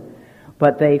learning,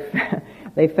 but they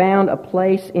found a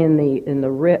place in the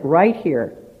right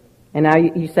here. And now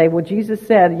you say, well, Jesus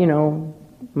said,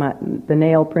 the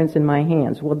nail prints in my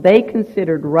hands. Well, they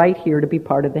considered right here to be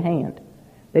part of the hand.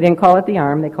 They didn't call it the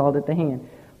arm; they called it the hand.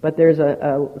 But there's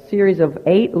a series of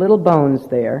 8 little bones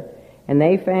there, and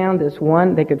they found this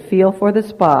one. They could feel for the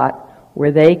spot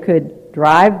where they could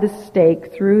drive the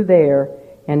stake through there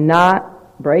and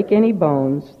not break any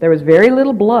bones. There was very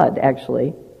little blood,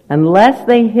 actually, unless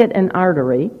they hit an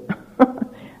artery.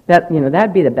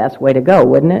 That'd be the best way to go,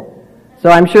 wouldn't it? So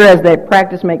I'm sure as they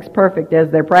practice makes perfect, as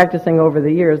they're practicing over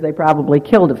the years, they probably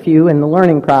killed a few in the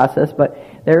learning process, but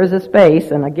there is a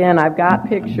space, and again, I've got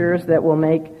pictures that will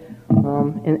make,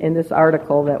 in this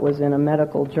article that was in a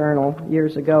medical journal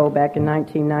years ago, back in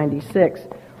 1996,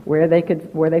 where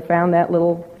they found that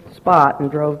little spot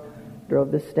and drove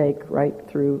the stake right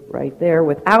through right there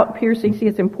without piercing. See,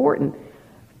 it's important.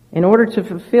 In order to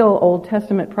fulfill Old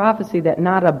Testament prophecy that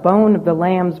not a bone of the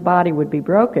Lamb's body would be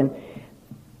broken.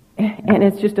 And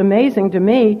it's just amazing to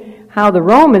me how the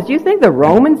Romans, do you think the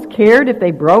Romans cared if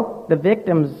they broke the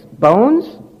victim's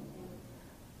bones?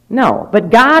 No, but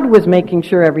God was making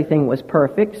sure everything was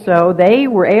perfect, so they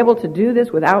were able to do this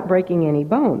without breaking any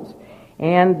bones.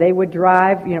 And they would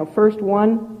drive, first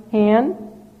one hand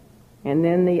and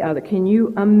then the other. Can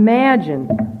you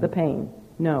imagine the pain?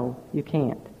 No, you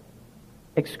can't.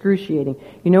 Excruciating.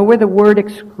 You know where the word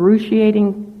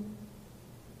excruciating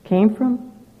came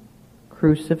from?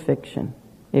 Crucifixion.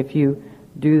 If you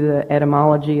do the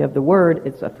etymology of the word,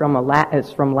 it's from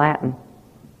Latin.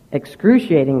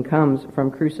 Excruciating comes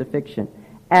from crucifixion.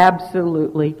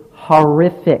 Absolutely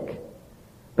horrific.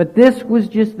 But this was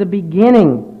just the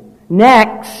beginning.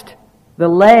 Next, the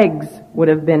legs would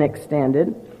have been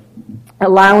extended,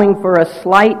 allowing for a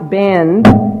slight bend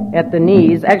at the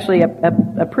knees. Actually,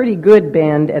 a pretty good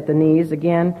bend at the knees.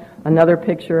 Again, another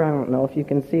picture. I don't know if you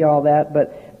can see all that,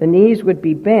 but the knees would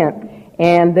be bent.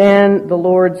 And then the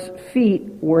Lord's feet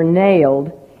were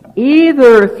nailed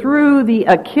either through the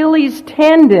Achilles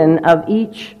tendon of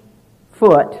each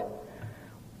foot,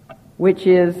 which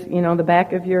is, the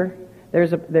back of your,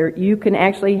 you can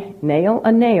actually nail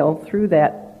a nail through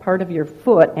that part of your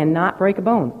foot and not break a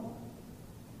bone.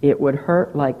 It would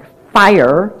hurt like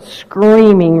fire,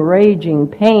 screaming, raging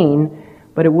pain,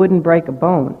 but it wouldn't break a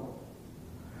bone.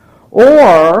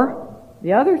 Or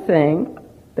the other thing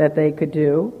that they could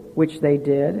do, which they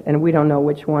did, and we don't know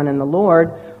which one in the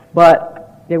Lord,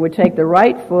 but they would take the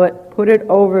right foot, put it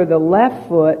over the left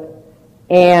foot,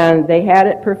 and they had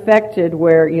it perfected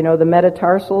where, the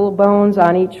metatarsal bones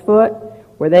on each foot,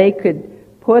 where they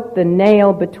could put the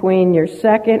nail between your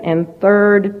second and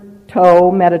third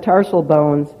toe metatarsal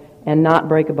bones and not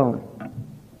break a bone.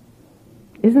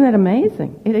 Isn't that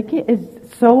amazing? It is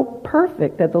so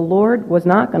perfect that the Lord was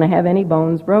not going to have any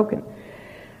bones broken.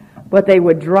 But they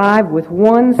would drive with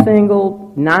one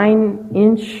single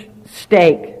 9-inch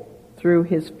stake through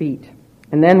his feet.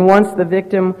 And then once the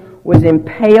victim was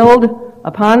impaled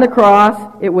upon the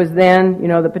cross, it was then,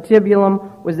 the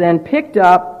patibulum was then picked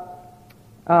up,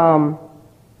 or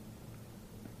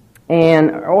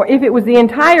if it was the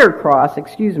entire cross,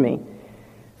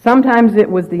 sometimes it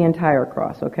was the entire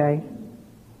cross, okay?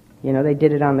 They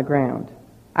did it on the ground.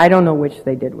 I don't know which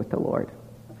they did with the Lord.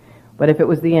 But if it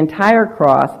was the entire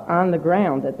cross on the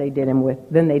ground that they did him with,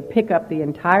 then they'd pick up the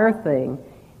entire thing,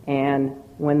 and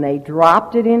when they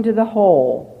dropped it into the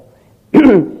hole,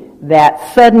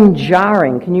 that sudden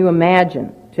jarring, can you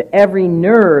imagine, to every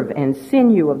nerve and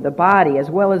sinew of the body, as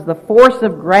well as the force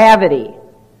of gravity,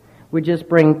 would just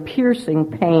bring piercing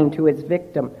pain to its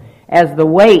victim, as the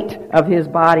weight of his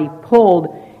body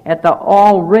pulled at the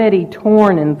already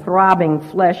torn and throbbing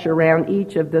flesh around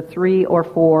each of the 3 or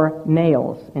 4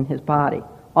 nails in his body.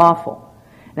 Awful.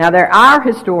 Now, there are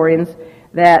historians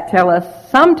that tell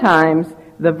us sometimes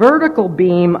the vertical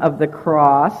beam of the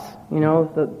cross,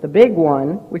 the big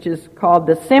one, which is called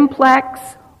the simplex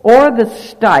or the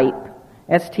stipe,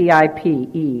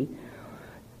 S-T-I-P-E,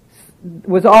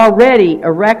 was already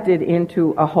erected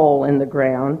into a hole in the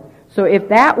ground. So if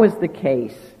that was the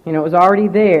case, it was already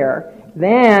there,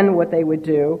 then what they would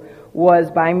do was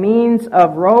by means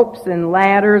of ropes and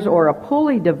ladders or a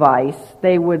pulley device,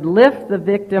 they would lift the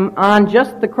victim on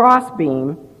just the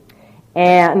crossbeam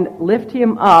and lift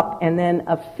him up and then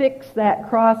affix that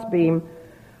crossbeam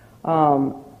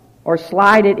or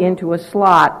slide it into a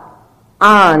slot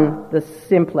on the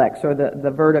simplex or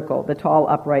the vertical, the tall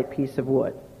upright piece of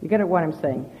wood. You get what I'm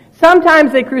saying?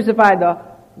 Sometimes they crucified the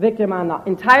victim on the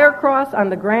entire cross on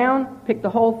the ground, picked the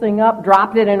whole thing up,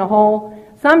 dropped it in a hole.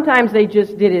 Sometimes they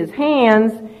just did his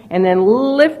hands and then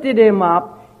lifted him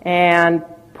up and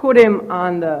put him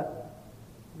on the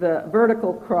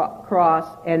vertical cross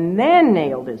and then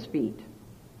nailed his feet.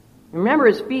 Remember,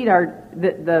 his feet are,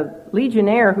 the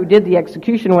legionnaire who did the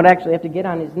execution would actually have to get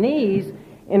on his knees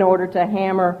in order to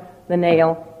hammer the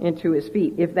nail into his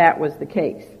feet, if that was the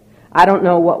case. I don't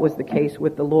know what was the case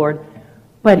with the Lord,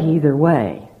 but either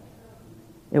way,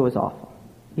 it was awful.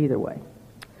 Either way.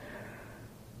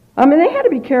 They had to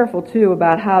be careful, too,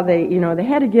 about how they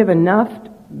had to give enough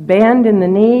bend in the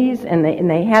knees, and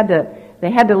they had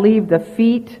to leave the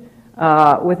feet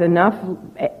with enough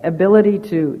ability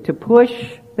to push.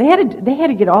 They had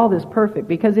to get all this perfect,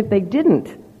 because if they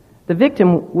didn't, the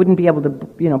victim wouldn't be able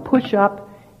to push up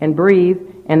and breathe,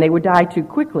 and they would die too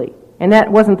quickly. And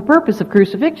that wasn't the purpose of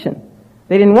crucifixion.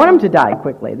 They didn't want them to die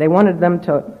quickly. They wanted them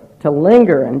to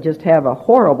linger and just have a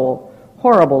horrible,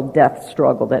 horrible death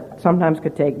struggle that sometimes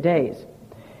could take days.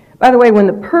 By the way, when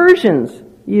the Persians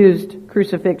used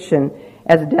crucifixion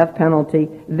as a death penalty,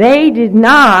 they did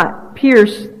not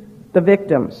pierce the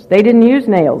victims. They didn't use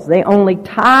nails. They only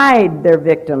tied their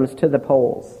victims to the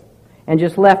poles and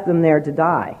just left them there to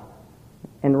die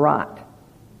and rot.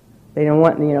 They didn't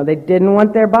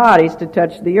want their bodies to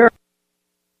touch the earth.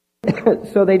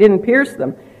 So they didn't pierce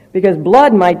them because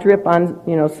blood might drip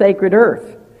on, sacred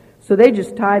earth. So they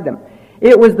just tied them.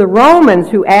 It was the Romans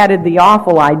who added the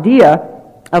awful idea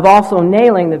of also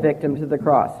nailing the victim to the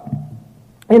cross.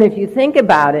 And if you think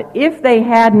about it, if they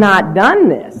had not done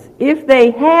this, if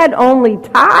they had only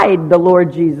tied the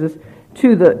Lord Jesus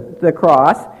to the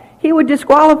cross, he would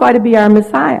disqualify to be our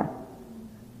Messiah.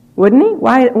 Wouldn't he?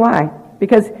 Why?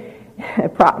 Because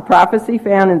prophecy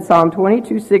found in Psalm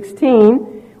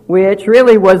 22:16, which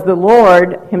really was the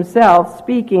Lord himself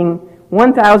speaking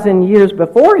 1,000 years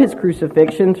before his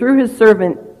crucifixion through his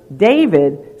servant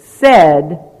David,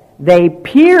 said, "They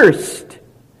pierced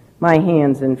my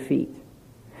hands and feet."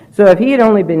 So if he had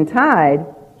only been tied,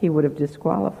 he would have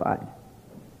disqualified.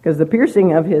 Because the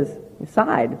piercing of his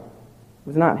side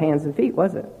was not hands and feet,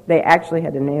 was it? They actually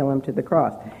had to nail him to the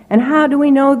cross. And how do we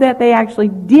know that they actually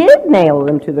did nail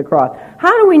him to the cross?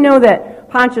 How do we know that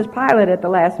Pontius Pilate at the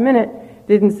last minute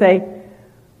didn't say,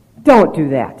 "Don't do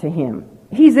that to him.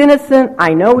 He's innocent.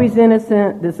 I know he's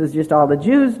innocent. This is just all the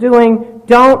Jews doing.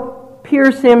 Don't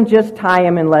pierce him. Just tie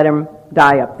him and let him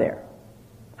die up there"?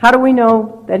 How do we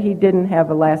know that he didn't have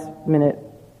a last minute?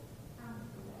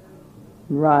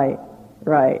 Right.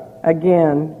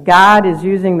 Again, God is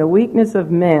using the weakness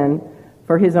of men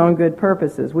for his own good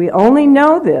purposes. We only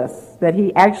know this, that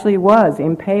he actually was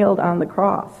impaled on the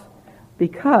cross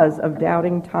because of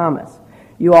doubting Thomas.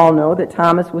 You all know that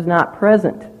Thomas was not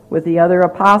present with the other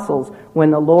apostles when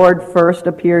the Lord first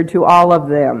appeared to all of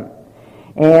them.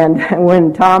 And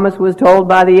when Thomas was told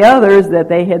by the others that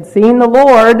they had seen the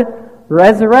Lord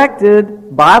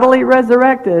resurrected, bodily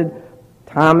resurrected,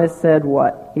 Thomas said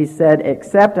what? He said,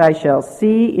 "Except I shall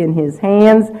see in his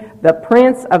hands the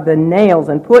prints of the nails,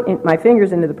 and put my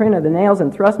fingers into the print of the nails,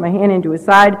 and thrust my hand into his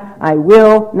side, I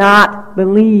will not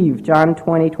believe." John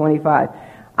 20:25.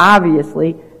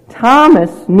 Obviously,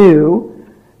 Thomas knew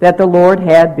that the Lord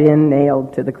had been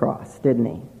nailed to the cross, didn't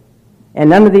he? And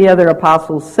none of the other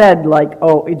apostles said,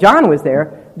 John was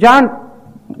there. John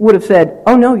would have said,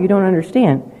 "Oh no, you don't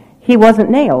understand. He wasn't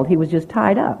nailed. He was just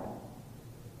tied up."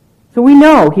 So we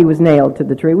know he was nailed to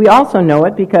the tree. We also know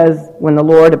it because when the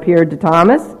Lord appeared to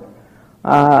Thomas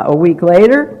a week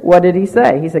later, what did he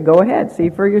say? He said, "Go ahead, see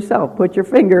for yourself. Put your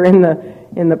finger in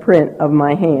the print of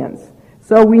my hands."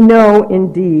 So we know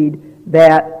indeed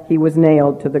that he was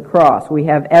nailed to the cross. We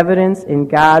have evidence in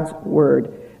God's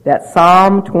word that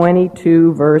Psalm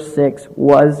 22 verse 6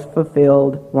 was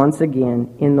fulfilled once again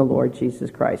in the Lord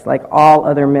Jesus Christ, like all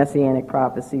other messianic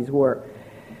prophecies were.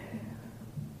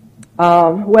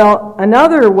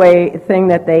 Another thing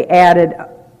that they added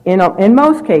in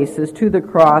most cases to the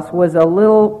cross was a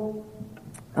little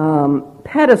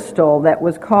pedestal that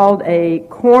was called a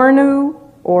cornu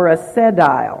or a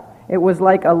sedile. It was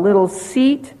like a little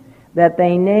seat that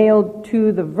they nailed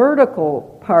to the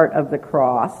vertical part of the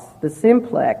cross, the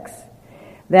simplex,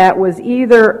 that was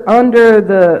either under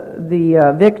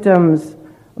the victim's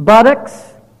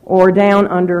buttocks or down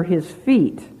under his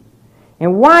feet.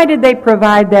 And why did they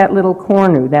provide that little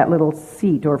cornu, that little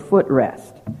seat or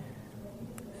footrest?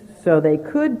 So they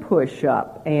could push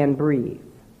up and breathe.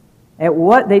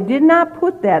 They did not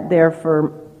put that there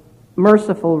for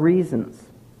merciful reasons,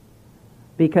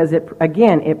 because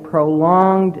it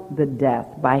prolonged the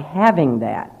death by having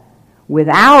that.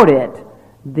 Without it,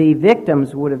 the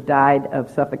victims would have died of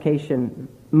suffocation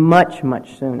much,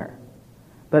 much sooner.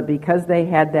 But because they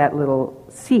had that little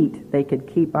seat, they could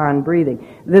keep on breathing.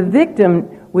 The victim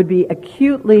would be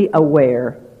acutely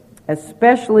aware,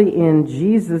 especially in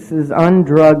Jesus'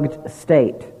 undrugged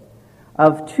state,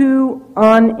 of two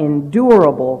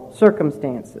unendurable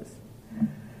circumstances.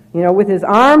 With his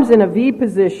arms in a V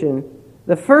position,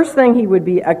 the first thing he would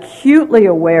be acutely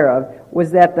aware of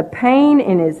was that the pain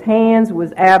in his hands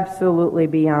was absolutely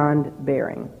beyond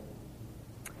bearing,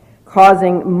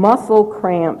 causing muscle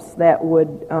cramps that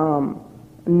would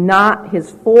knot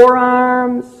his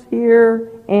forearms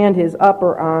here and his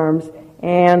upper arms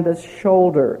and the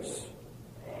shoulders.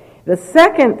 The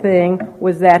second thing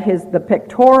was that the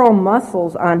pectoral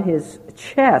muscles on his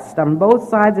chest, on both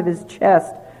sides of his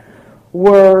chest,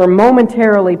 were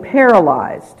momentarily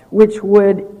paralyzed, which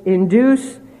would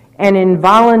induce an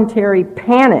involuntary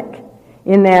panic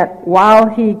in that while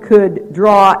he could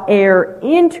draw air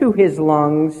into his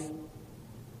lungs,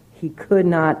 he could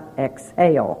not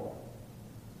exhale.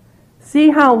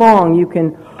 See how long you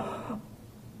can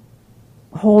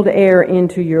hold air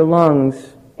into your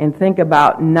lungs and think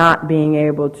about not being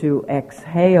able to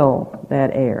exhale that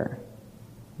air.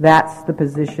 That's the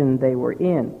position they were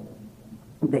in.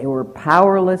 They were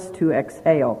powerless to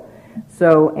exhale.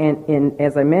 So,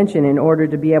 as I mentioned, in order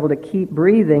to be able to keep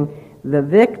breathing, the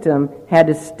victim had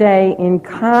to stay in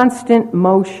constant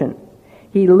motion.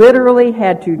 He literally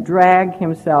had to drag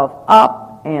himself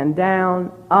up and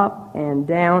down,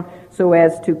 so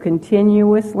as to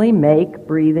continuously make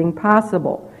breathing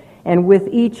possible. And with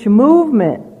each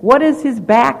movement, what is his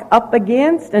back up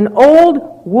against? An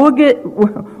old rugged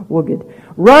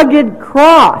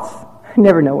cross. I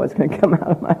never know what's going to come out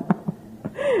of my mouth.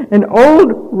 An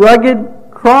old rugged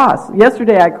cross.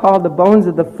 Yesterday I called the bones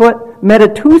of the foot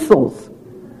metatarsals.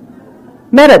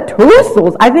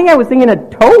 Metatarsals? I think I was thinking of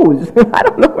toes. I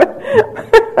don't know what.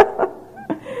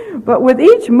 But with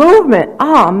each movement,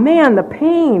 the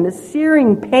pain, the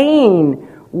searing pain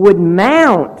would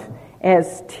mount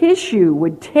as tissue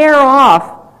would tear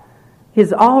off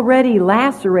his already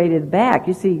lacerated back.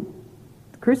 You see,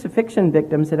 crucifixion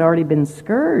victims had already been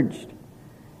scourged.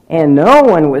 And no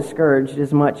one was scourged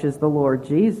as much as the Lord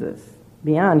Jesus,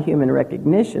 beyond human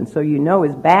recognition. So you know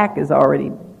his back is already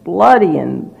bloody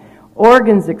and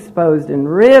organs exposed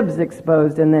and ribs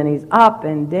exposed, and then he's up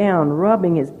and down,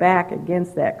 rubbing his back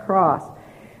against that cross.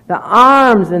 The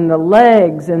arms and the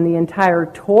legs and the entire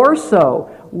torso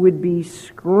would be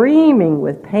screaming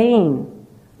with pain.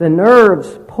 The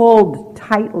nerves pulled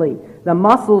tightly. The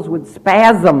muscles would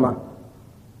spasm.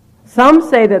 Some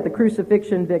say that the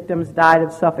crucifixion victims died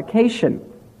of suffocation.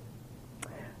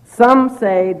 Some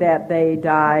say that they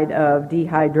died of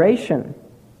dehydration.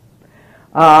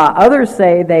 Others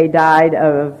say they died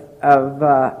of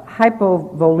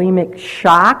hypovolemic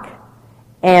shock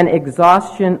and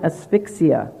exhaustion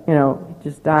asphyxia.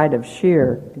 Just died of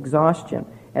sheer exhaustion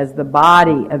as the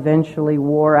body eventually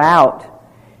wore out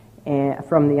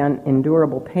from the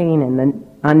unendurable pain and the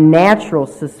unnatural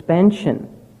suspension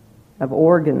of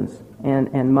organs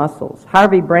and muscles.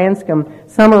 Harvey Branscombe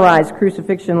summarized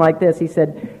crucifixion like this. He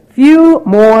said, "Few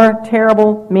more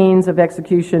terrible means of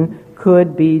execution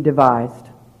could be devised.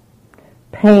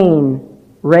 Pain,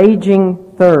 raging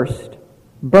thirst,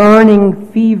 burning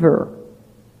fever,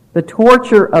 the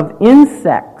torture of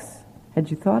insects." Had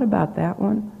you thought about that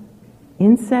one?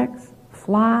 Insects,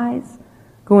 flies,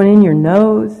 going in your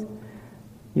nose,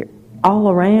 you're all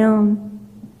around,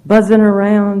 buzzing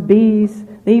around, bees.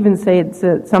 They even say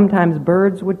that sometimes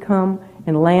birds would come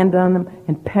and land on them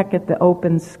and peck at the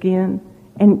open skin,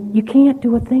 and you can't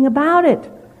do a thing about it.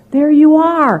 There you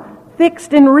are,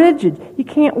 fixed and rigid. You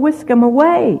can't whisk them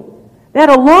away. That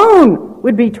alone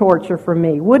would be torture for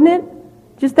me, wouldn't it?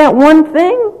 Just that one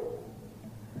thing?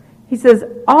 He says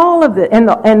all of it, and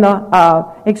the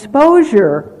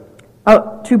exposure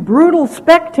to brutal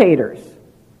spectators,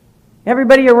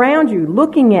 everybody around you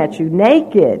looking at you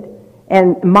naked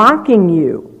and mocking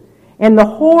you, and the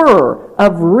horror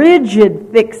of rigid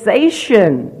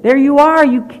fixation. There you are,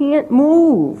 you can't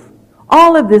move.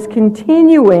 All of this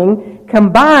continuing,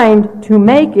 combined to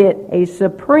make it a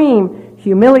supreme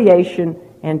humiliation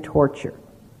and torture.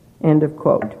 End of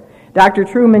quote. Dr.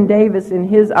 Truman Davis, in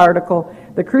his article,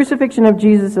 "The Crucifixion of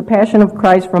Jesus, the Passion of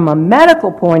Christ from a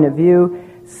Medical Point of View,"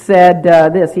 said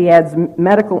this. He adds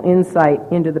medical insight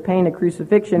into the pain of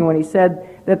crucifixion when he said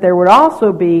that there would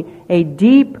also be a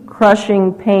deep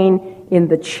crushing pain in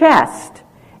the chest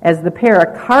as the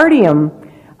pericardium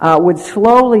would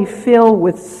slowly fill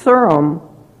with serum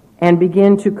and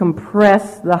begin to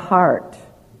compress the heart.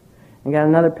 I got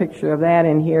another picture of that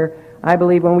in here. I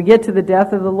believe when we get to the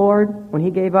death of the Lord, when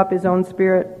he gave up his own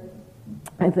spirit,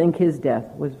 I think his death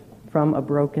was from a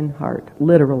broken heart,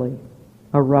 literally.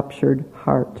 A ruptured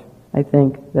heart. I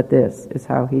think that this is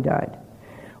how he died.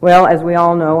 Well, as we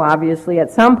all know, obviously,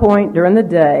 at some point during the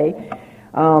day,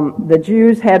 the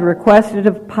Jews had requested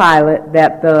of Pilate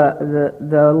that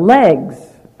the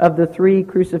legs of the 3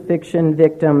 crucifixion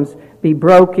victims be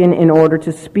broken in order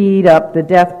to speed up the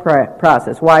death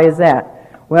process. Why is that?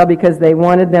 Well, because they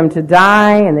wanted them to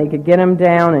die and they could get them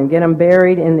down and get them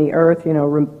buried in the earth,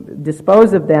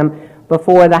 dispose of them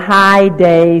before the high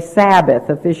day Sabbath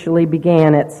officially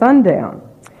began at sundown.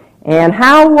 And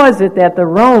how was it that the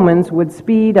Romans would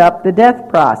speed up the death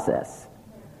process?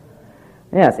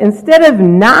 Yes, instead of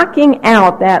knocking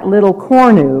out that little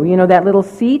cornu, that little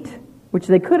seat, which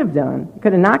they could have done,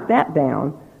 could have knocked that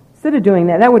down. Instead of doing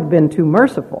that, that would have been too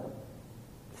merciful.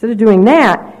 Instead of doing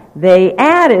that, they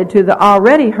added to the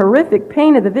already horrific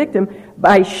pain of the victim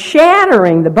by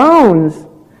shattering the bones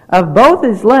of both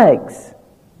his legs,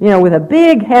 with a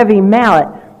big, heavy mallet.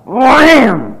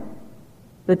 Wham!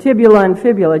 The tibula and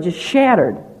fibula just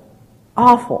shattered.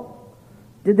 Awful.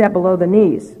 Did that below the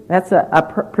knees. That's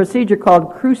a procedure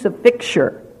called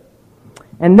crucifixion.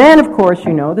 And then, of course,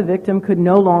 the victim could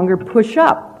no longer push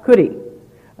up, could he?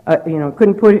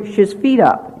 Couldn't push his feet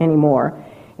up anymore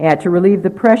to relieve the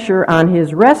pressure on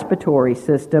his respiratory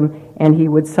system, and he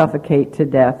would suffocate to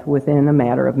death within a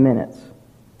matter of minutes.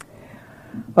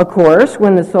 Of course,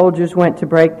 when the soldiers went to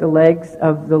break the legs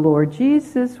of the Lord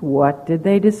Jesus, what did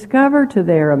they discover to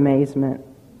their amazement?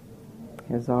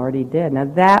 He was already dead. Now,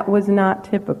 that was not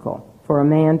typical for a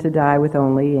man to die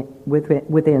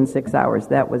within 6 hours.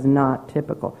 That was not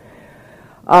typical.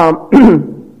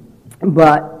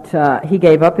 But he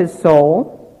gave up his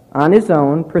soul on his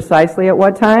own precisely at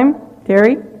what time,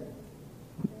 Terry?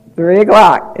 3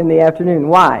 o'clock in the afternoon.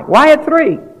 Why? Why at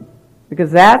 3?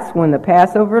 Because that's when the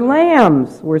Passover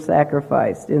lambs were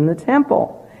sacrificed in the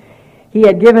temple. He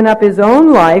had given up his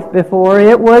own life before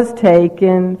it was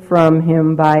taken from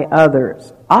him by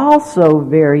others. Also,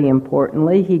 very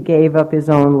importantly, he gave up his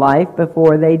own life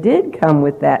before they did come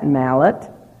with that mallet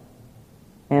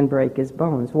and break his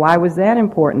bones. Why was that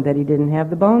important, that he didn't have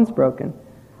the bones broken?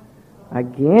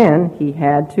 Again, he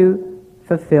had to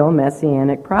fulfill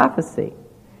messianic prophecy.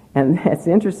 And that's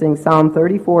interesting. Psalm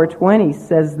 34:20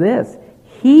 says this,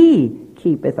 "He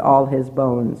keepeth all his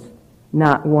bones,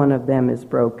 not one of them is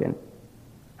broken."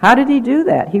 How did he do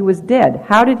that? He was dead.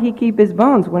 How did he keep his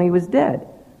bones when he was dead?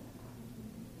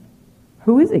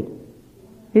 Who is he?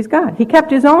 He's God. He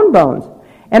kept his own bones.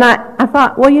 And I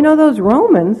thought, well, those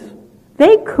Romans,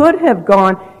 they could have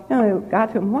gone,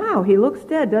 got to him, wow, he looks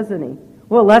dead, doesn't he?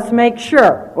 Well, let's make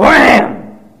sure.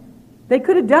 Wham! They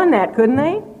could have done that, couldn't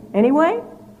they? Anyway,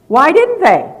 why didn't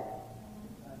they?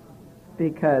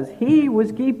 Because he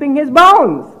was keeping his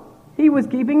bones. He was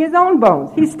keeping his own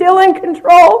bones. He's still in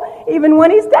control even when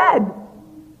he's dead.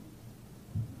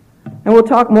 And we'll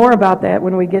talk more about that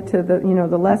when we get to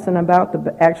the lesson about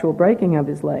the actual breaking of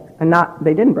his legs. And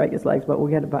they didn't break his legs, but we'll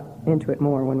get into it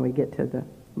more when we get to the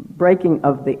breaking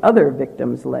of the other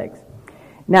victim's legs.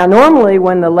 Now, normally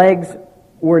when the legs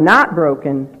were not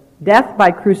broken, death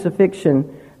by crucifixion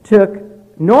took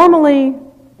normally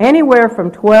anywhere from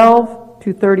 12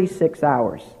 to 36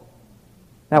 hours.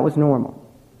 That was normal.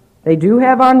 They do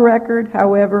have on record,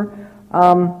 however,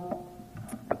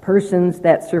 persons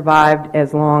that survived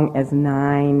as long as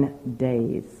 9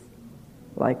 days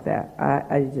like that.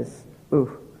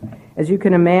 As you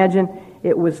can imagine,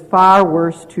 it was far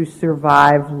worse to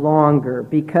survive longer,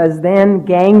 because then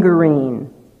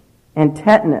gangrene and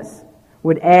tetanus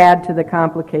would add to the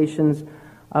complications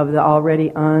of the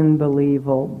already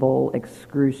unbelievable,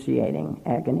 excruciating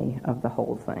agony of the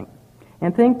whole thing.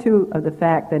 And think, too, of the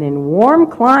fact that in warm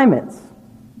climates,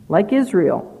 like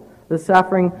Israel, the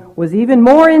suffering was even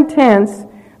more intense,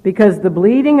 because the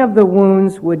bleeding of the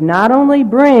wounds would not only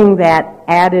bring that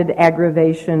added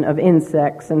aggravation of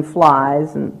insects and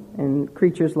flies and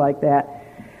creatures like that,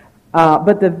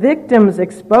 but the victim's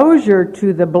exposure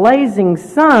to the blazing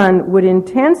sun would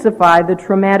intensify the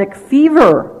traumatic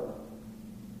fever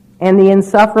and the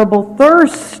insufferable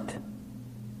thirst.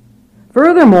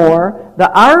 Furthermore,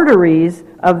 the arteries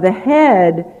of the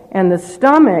head and the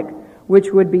stomach,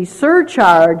 which would be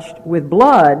surcharged with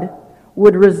blood,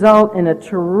 would result in a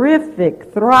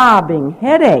terrific throbbing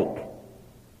headache.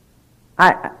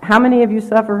 How many of you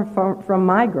suffer from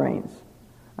migraines?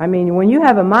 I mean, when you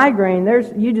have a migraine,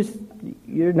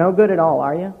 you're no good at all,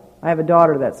 are you? I have a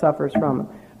daughter that suffers from them.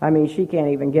 I mean, she can't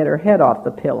even get her head off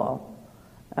the pillow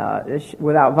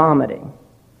without vomiting.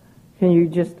 Can you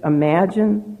just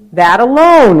imagine? That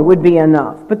alone would be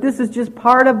enough. But this is just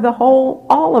part of the whole,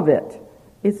 all of it.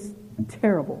 It's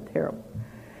terrible, terrible.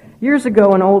 Years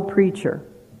ago, an old preacher,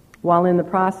 while in the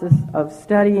process of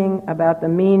studying about the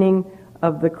meaning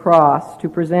of the cross to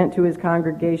present to his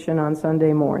congregation on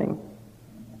Sunday morning,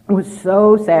 was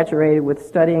so saturated with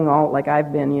studying all, like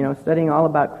I've been, studying all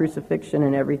about crucifixion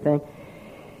and everything.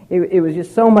 It was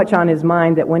just so much on his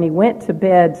mind that when he went to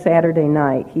bed Saturday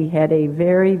night, he had a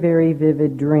very, very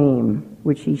vivid dream,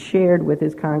 which he shared with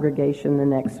his congregation the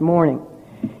next morning.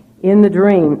 In the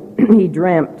dream, he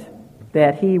dreamt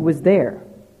that he was there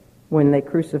when they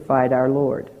crucified our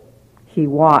Lord. He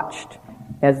watched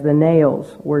as the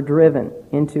nails were driven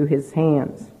into his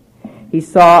hands. He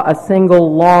saw a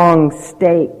single long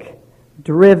stake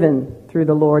driven through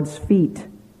the Lord's feet.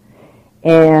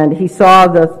 And he saw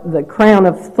the crown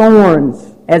of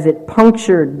thorns as it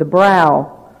punctured the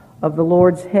brow of the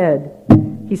Lord's head.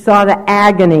 He saw the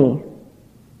agony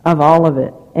of all of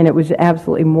it. And it was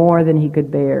absolutely more than he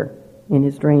could bear in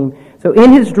his dream. So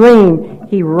in his dream,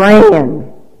 he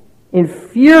ran in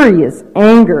furious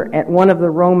anger at one of the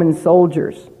Roman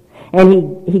soldiers.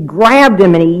 And he grabbed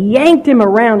him and he yanked him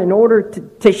around in order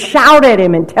to shout at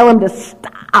him and tell him to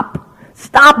stop.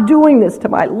 Stop doing this to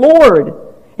my Lord.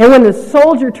 And when the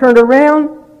soldier turned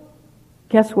around,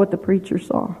 guess what the preacher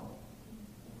saw?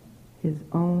 His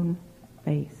own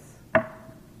face.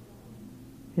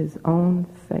 His own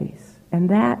face. And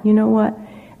that, you know what?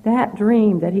 That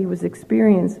dream that he was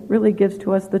experiencing really gives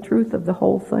to us the truth of the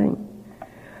whole thing.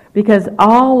 Because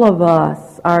all of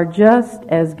us are just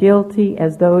as guilty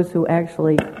as those who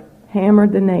actually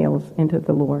hammered the nails into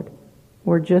the Lord.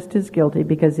 We're just as guilty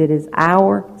because it is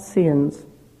our sins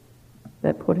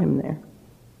that put him there.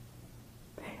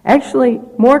 Actually,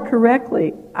 more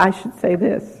correctly, I should say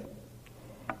this.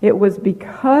 It was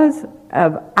because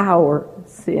of our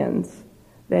sins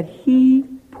that he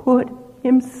put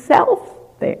himself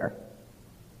there.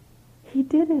 He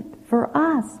did it for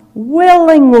us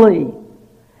willingly.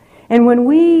 And when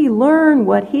we learn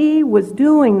what he was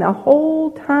doing the whole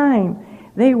time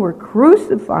they were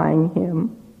crucifying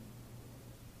him,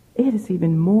 it is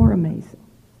even more amazing.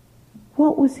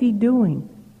 What was he doing?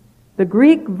 The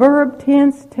Greek verb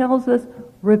tense tells us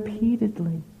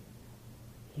repeatedly.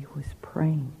 He was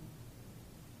praying.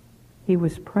 He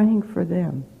was praying for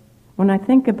them. When I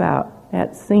think about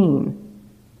that scene,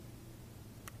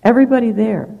 everybody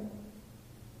there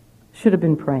should have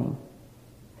been praying.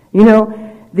 You know,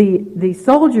 the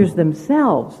soldiers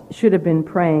themselves should have been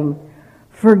praying,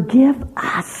 forgive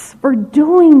us for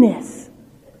doing this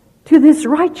to this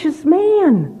righteous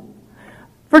man.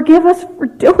 Forgive us for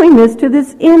doing this to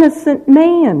this innocent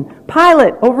man.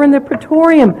 Pilate over in the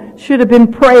Praetorium should have been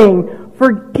praying,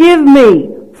 forgive me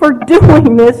for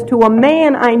doing this to a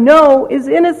man I know is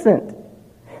innocent.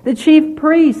 The chief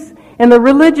priests and the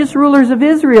religious rulers of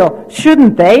Israel,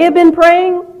 shouldn't they have been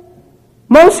praying?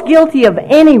 Most guilty of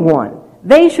anyone,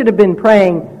 they should have been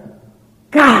praying,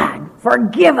 God,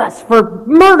 forgive us for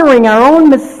murdering our own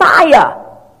Messiah.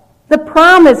 The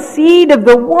promised seed of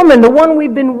the woman, the one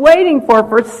we've been waiting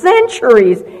for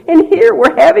centuries. And here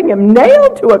we're having him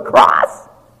nailed to a cross.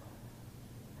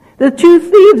 The two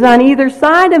thieves on either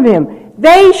side of him,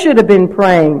 they should have been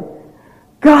praying,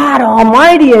 God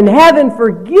Almighty in heaven,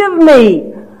 forgive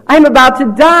me. I'm about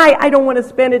to die. I don't want to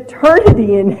spend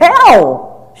eternity in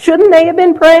hell. Shouldn't they have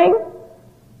been praying?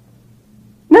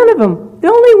 None of them. The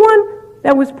only one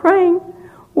that was praying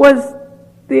was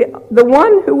the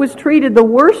one who was treated the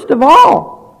worst of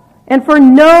all, and for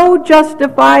no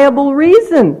justifiable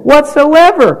reason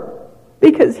whatsoever,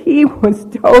 because he was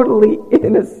totally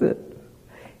innocent.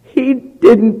 He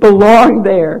didn't belong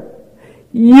there.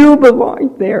 You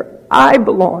belonged there. I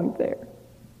belonged there.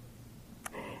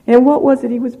 And what was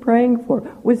it he was praying for?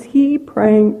 Was he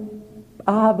praying,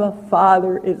 Abba,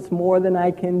 Father, it's more than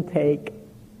I can take.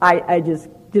 I just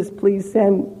please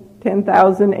send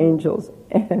 10,000 angels.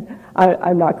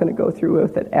 I'm not going to go through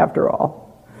with it after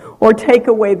all. Or take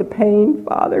away the pain,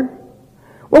 Father.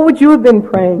 What would you have been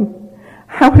praying?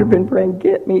 I would have been praying,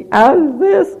 get me out of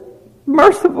this,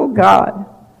 merciful God.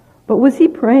 But was he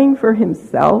praying for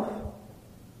himself?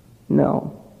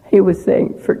 No. He was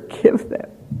saying, forgive them.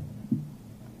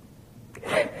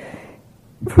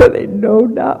 For they know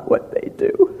not what they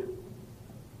do.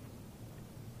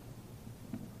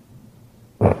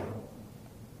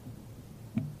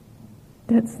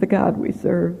 That's the God we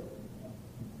serve.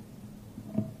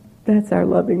 That's our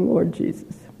loving Lord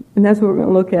Jesus. And that's what we're going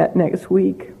to look at next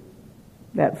week.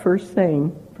 That first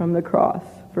saying from the cross,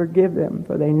 forgive them,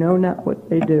 for they know not what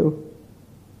they do.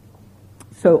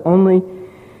 So only,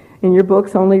 in your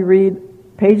books, only read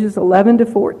pages 11 to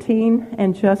 14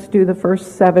 and just do the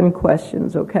first 7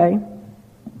 questions, okay?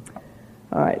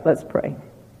 All right, let's pray.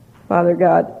 Father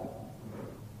God,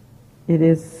 it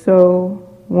is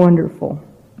so wonderful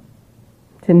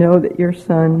to know that your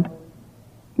Son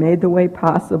made the way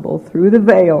possible through the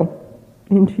veil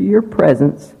into your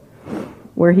presence,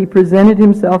 where he presented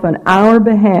himself on our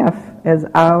behalf as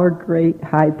our great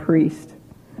high priest,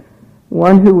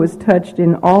 one who was touched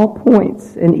in all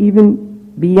points and even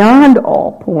beyond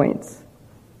all points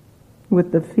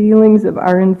with the feelings of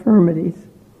our infirmities.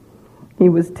 He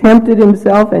was tempted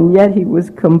himself, and yet he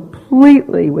was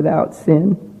completely without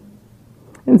sin.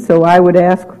 And so I would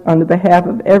ask on the behalf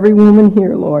of every woman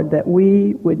here, Lord, that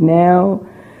we would now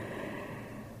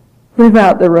live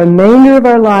out the remainder of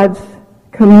our lives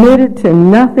committed to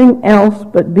nothing else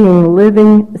but being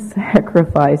living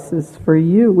sacrifices for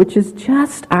you, which is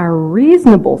just our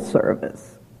reasonable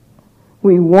service.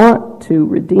 We want to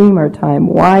redeem our time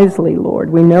wisely,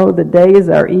 Lord. We know the days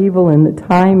are evil and the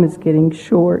time is getting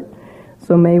short.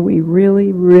 So may we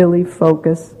really, really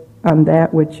focus on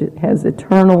that which has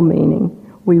eternal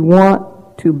meaning. We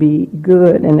want to be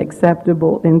good and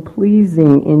acceptable and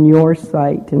pleasing in your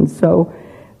sight. And so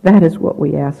that is what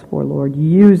we ask for, Lord.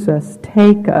 Use us,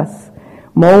 take us,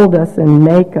 mold us and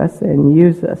make us and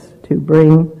use us to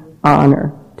bring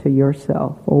honor to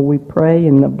yourself. Oh, we pray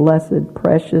in the blessed,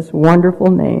 precious,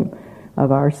 wonderful name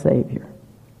of our Savior.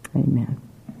 Amen.